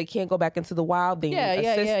 Because they can't go back into the wild. They need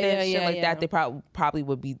assistance, shit like that. They probably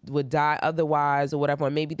would die otherwise or whatever.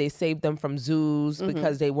 Or maybe they saved them from zoos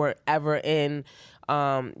because they weren't ever in,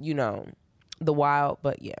 the wild.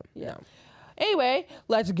 But yeah. No. Anyway,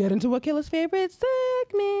 let's get into Akila's favorite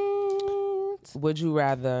segment. Would you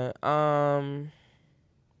rather?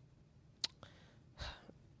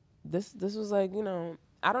 This was like,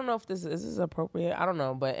 I don't know if this is appropriate. I don't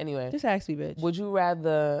know, but anyway. Just ask me, bitch. Would you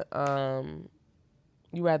rather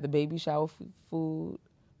baby shower food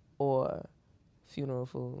or funeral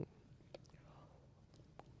food?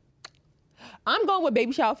 I'm going with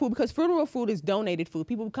baby shower food because funeral food is donated food.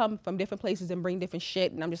 People come from different places and bring different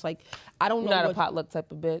shit, and I'm just like, I don't know. You're not a potluck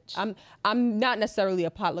type of bitch. I'm not necessarily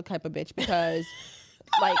a potluck type of bitch because,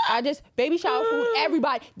 like, baby shower food.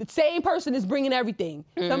 Everybody, the same person is bringing everything.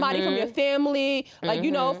 Somebody from your family, like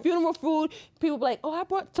funeral food. People be like, oh, I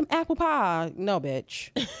brought some apple pie. No, bitch.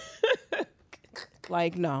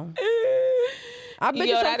 Like, no. I've been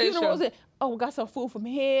to some funerals. Oh, we got some food from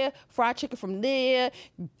here, fried chicken from there,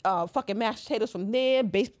 fucking mashed potatoes from there.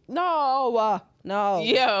 No.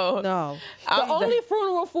 The only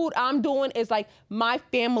funeral food I'm doing is like my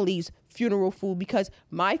family's funeral food because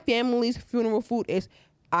my family's funeral food is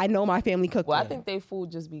I know my family cooked Well, it. I think they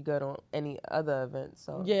food just be good on any other event.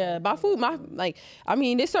 So yeah, my food,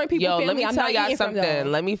 there's certain people. Yo, family, let me I'm tell not y'all eating from something.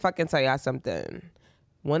 them. Let me fucking tell y'all something.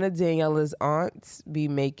 One of Daniela's aunts be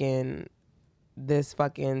making this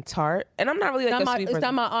fucking tart, and I'm not really like a sweet person. It's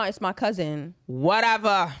not my aunt. It's my cousin.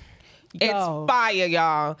 Whatever. Yo. It's fire,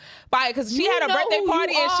 y'all. Fire, because she had a birthday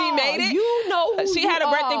party and she made it. You know who she you had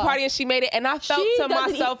a birthday are. party and she made it, and I felt She to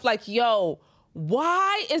doesn't myself like, yo,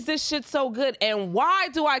 why is this shit so good, and why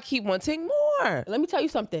do I keep wanting more? Let me tell you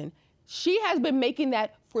something. She has been making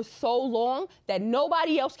that for so long that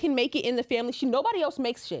nobody else can make it in the family. Nobody else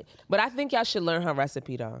makes shit. But I think y'all should learn her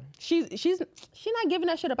recipe though. She's not giving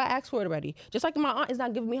that shit up. I asked for it already. Just like my aunt is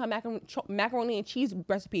not giving me her macaroni and cheese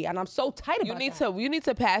recipe, and I'm so tight about that. You need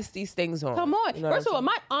to pass these things on. Come on. You know First of all,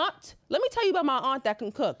 my aunt. Let me tell you about my aunt that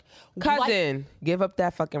can cook. Cousin, give up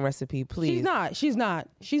that fucking recipe, please. She's not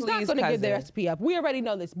going to give the recipe up. We already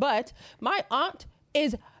know this. But my aunt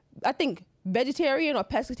is, I think, vegetarian or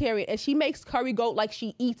pescatarian, and she makes curry goat like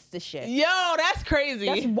she eats the shit. Yo, that's crazy.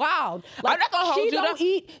 That's wild. Like, I'm not gonna hold you.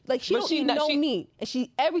 She don't eat no meat, and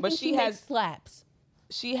everything she makes slaps.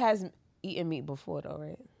 She has eaten meat before though,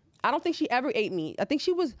 right? I don't think she ever ate meat. I think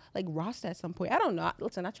she was like Ross at some point. I don't know.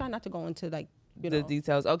 Listen, I try not to go into the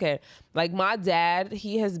details. Okay, like my dad,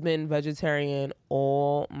 he has been vegetarian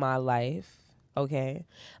all my life. Okay,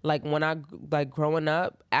 like when I growing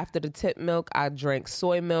up, after the tip milk, I drank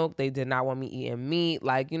soy milk. They did not want me eating meat.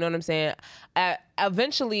 Like, you know what I'm saying?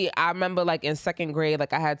 Eventually, I remember like in second grade,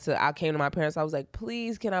 like I came to my parents. I was like,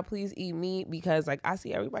 please, can I please eat meat? Because like I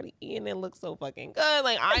see everybody eating it, looks so fucking good.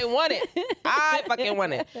 Like I want it. I fucking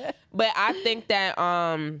want it. But I think that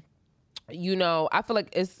you know, I feel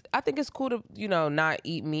like I think it's cool to, you know, not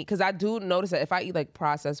eat meat, because I do notice that if I eat like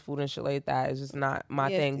processed food and shit like that, it's just not my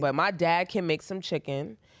thing. But my dad can make some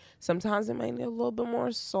chicken. Sometimes it might need a little bit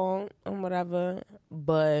more salt and whatever,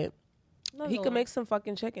 but he can make some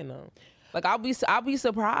fucking chicken though. Like I'll be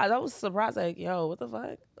surprised. I was surprised, like, yo, what the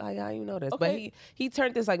fuck? Like, how you know this? Okay. But he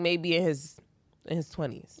turned this like maybe in his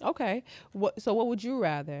 20s. Okay. So what would you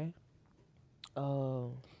rather?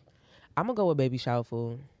 Oh, I'm gonna go with baby shower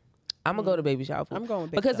food. I'm gonna go to baby shower food. I'm going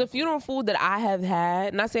because the funeral food that I have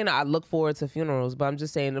had. Not saying that I look forward to funerals, but I'm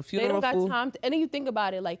just saying the funeral food. They don't got time. And then you think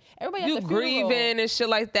about it, like everybody. You at the funeral, grieving and shit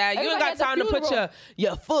like that. You ain't got time to put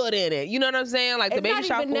your foot in it. You know what I'm saying? Like the baby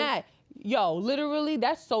shower food. That. Yo, literally,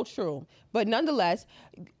 that's so true. But nonetheless,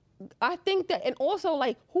 I think that, and also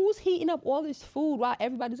like, who's heating up all this food while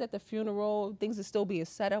everybody's at the funeral? Things are still being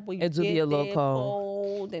set up. It do be a little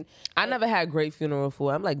cold. And I never had great funeral food.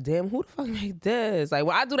 I'm like, damn, who the fuck made this? Like,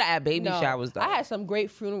 well, I do that at baby showers though. I had some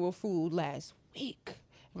great funeral food last week.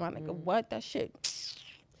 I'm like, what? That shit.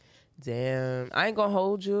 Damn, I ain't gonna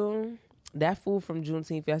hold you. That food from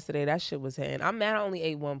Juneteenth yesterday, that shit was hitting. I'm mad I only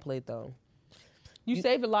ate one plate though. You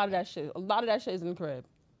saved a lot of that shit. A lot of that shit is in the crib.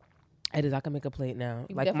 It is. I can make a plate now.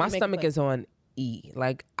 Like my stomach is on E.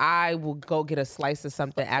 Like I will go get a slice of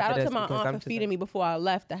something after this. Shout out to my aunt for feeding me before I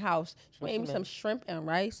left the house. She made me some shrimp and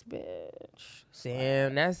rice, bitch.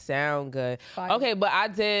 Damn, that sound good. Fire. Okay, but I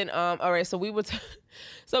did. All right, so we were.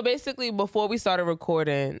 So basically, before we started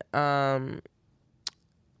recording, I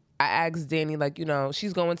asked Danny, like, you know,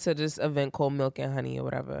 she's going to this event called Milk and Honey or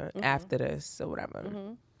whatever after this or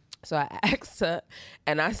whatever. So I asked her,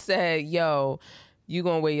 and I said, yo, you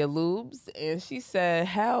gonna wear your lubes? And she said,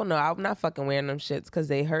 hell no, I'm not fucking wearing them shits because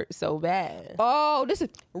they hurt so bad. Oh, this is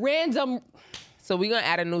random. So we're gonna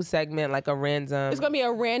add a new segment, like a random. It's gonna be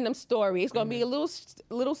a random story. It's gonna be a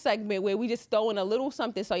little segment where we just throw in a little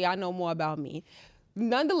something so y'all know more about me.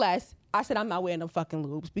 Nonetheless, I said I'm not wearing them fucking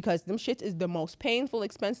lubes because them shits is the most painful,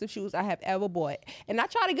 expensive shoes I have ever bought. And I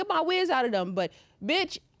try to get my wares out of them, but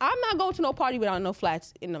bitch, I'm not going to no party without no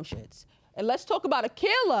flats in them shits. And let's talk about a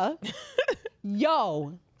killer.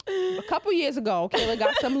 Yo, a couple years ago, Kayla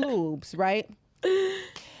got some lubes, right?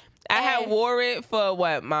 I had wore it for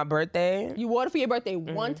what, my birthday? You wore it for your birthday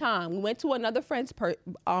one time. We went to another friend's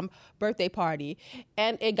birthday party,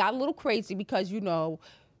 and it got a little crazy because, you know,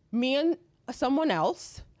 me and someone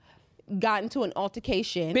else got into an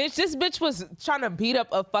altercation. Bitch, this bitch was trying to beat up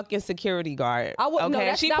a fucking security guard.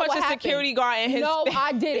 No, she punched a security guard in his No,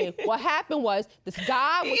 I didn't. What happened was this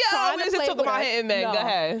guy was trying to play with us. Hitting man. No, go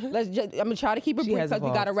ahead. I'm gonna try to keep it brief because we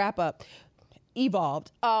gotta wrap up.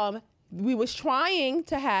 Evolved. We was trying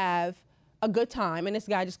to have a good time, and this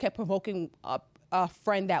guy just kept provoking a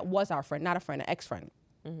friend that was our friend, not a friend, an ex-friend.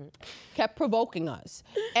 Kept provoking us,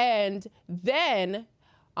 and then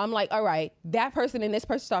I'm like, all right, that person and this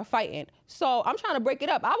person start fighting. So I'm trying to break it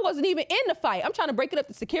up. I wasn't even in the fight. I'm trying to break it up.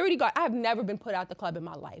 The security guard, I have never been put out the club in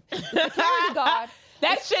my life. The security guard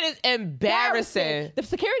That shit is embarrassing. The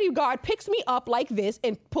security guard picks me up like this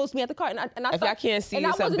and pulls me at the car. And I if I can't see,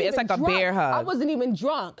 it's like a bear hug. I wasn't even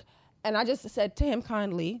drunk. And I just said to him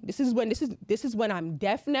kindly, this is when I'm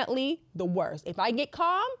definitely the worst. If I get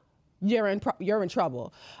calm, you're in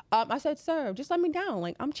trouble. I said, sir, just let me down.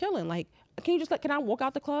 Like, I'm chilling. Like, can I walk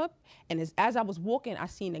out the club? And as I was walking, I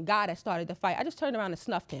seen the guy that started the fight. I just turned around and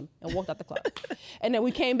snuffed him and walked out the club. And then we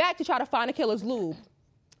came back to try to find the killer's lube.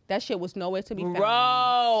 That shit was nowhere to be found. Bro,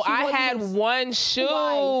 I had one shoe. She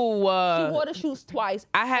wore the shoes twice.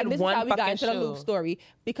 I had one fucking shoe. This is how we got into the lube story,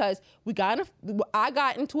 because I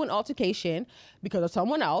got into an altercation because of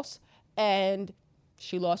someone else, and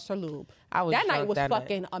she lost her lube. That night was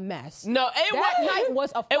fucking a mess. No, that night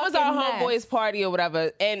was a fucking mess. It was our homeboys' party or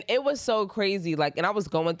whatever, and it was so crazy. Like, and I was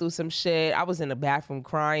going through some shit. I was in the bathroom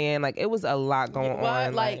crying. Like, it was a lot going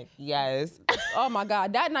on. Like, yes. Oh my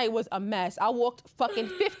God, that night was a mess. I walked fucking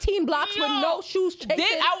 15 blocks with no shoes. Then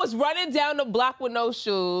I was running down the block with no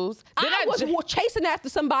shoes. Then I was chasing after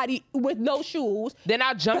somebody with no shoes. Then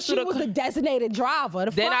I jumped through She was the designated driver.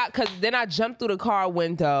 Then I jumped through the car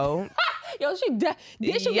window. Yo, she was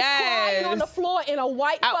crying on the floor in a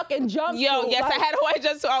white fucking jumpsuit. Yo, yes, I had a white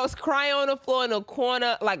jumpsuit. I was crying on the floor in the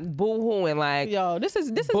corner, like boo-hooing, like. Yo, this is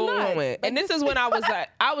nuts. Like, and this is when I was like,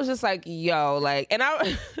 I was just like, yo, like, and I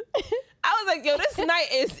was like, yo, this night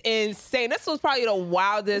is insane. This was probably the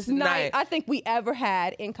wildest night I think we ever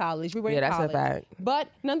had in college. We were in college. That's a fact. But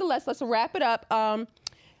nonetheless, let's wrap it up.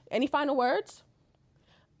 Any final words?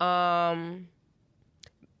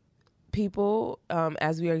 People,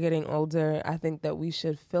 as we are getting older, I think that we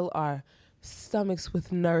should fill our stomachs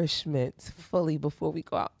with nourishment fully before we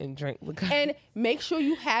go out and drink. And make sure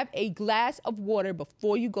you have a glass of water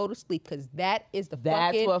before you go to sleep, because that is the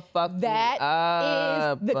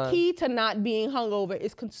key to not being hungover,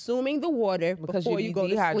 is consuming the water before you go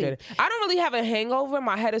to sleep. I don't really have a hangover.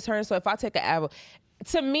 My head is hurting, so if I take an Advil,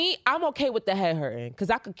 to me, I'm okay with the head hurting because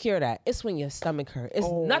I could cure that. It's when your stomach hurts. It's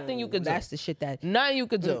nothing you could do. That's the shit that nothing you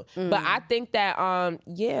could do. But I think that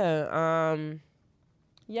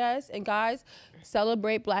yes, and guys,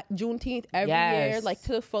 celebrate Black Juneteenth every year, like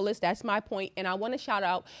to the fullest. That's my point. And I want to shout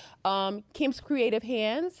out Kim's Creative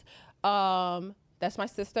Hands. That's my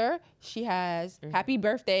sister. She has happy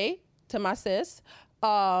birthday to my sis.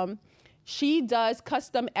 She does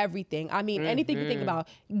custom everything. I mean, anything you think about.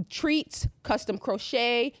 Treats, custom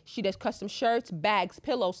crochet. She does custom shirts, bags,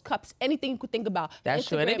 pillows, cups, anything you could think about. That's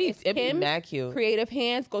true. And it'd be mad cute. Creative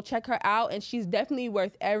Hands. Go check her out. And she's definitely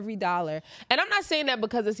worth every dollar. And I'm not saying that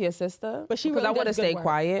because it's your sister. But she really I want to stay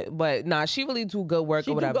quiet. But nah, she really do good work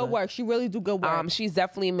or whatever. She do good work. She really do good work. She's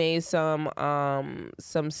definitely made some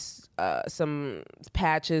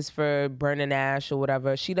patches for Burning Ash or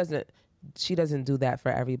whatever. She doesn't do that for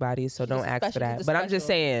everybody, so don't ask for that. But I'm just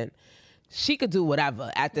saying, she could do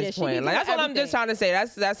whatever at this point. Like, that's what I'm just trying to say.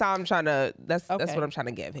 That's how I'm trying to. That's what I'm trying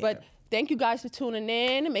to give here. But thank you guys for tuning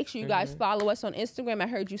in. Make sure you guys follow us on Instagram. I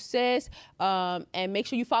Heard You Sis, and make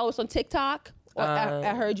sure you follow us on TikTok.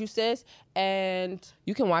 I Heard You Sis, and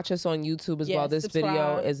you can watch us on YouTube as well. This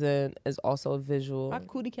video is also a visual. My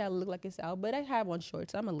cootie cat look like it's out, but I have on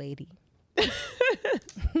shorts. I'm a lady.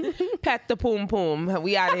 Pat the poom poom.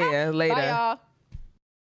 We out of here later. Bye, y'all.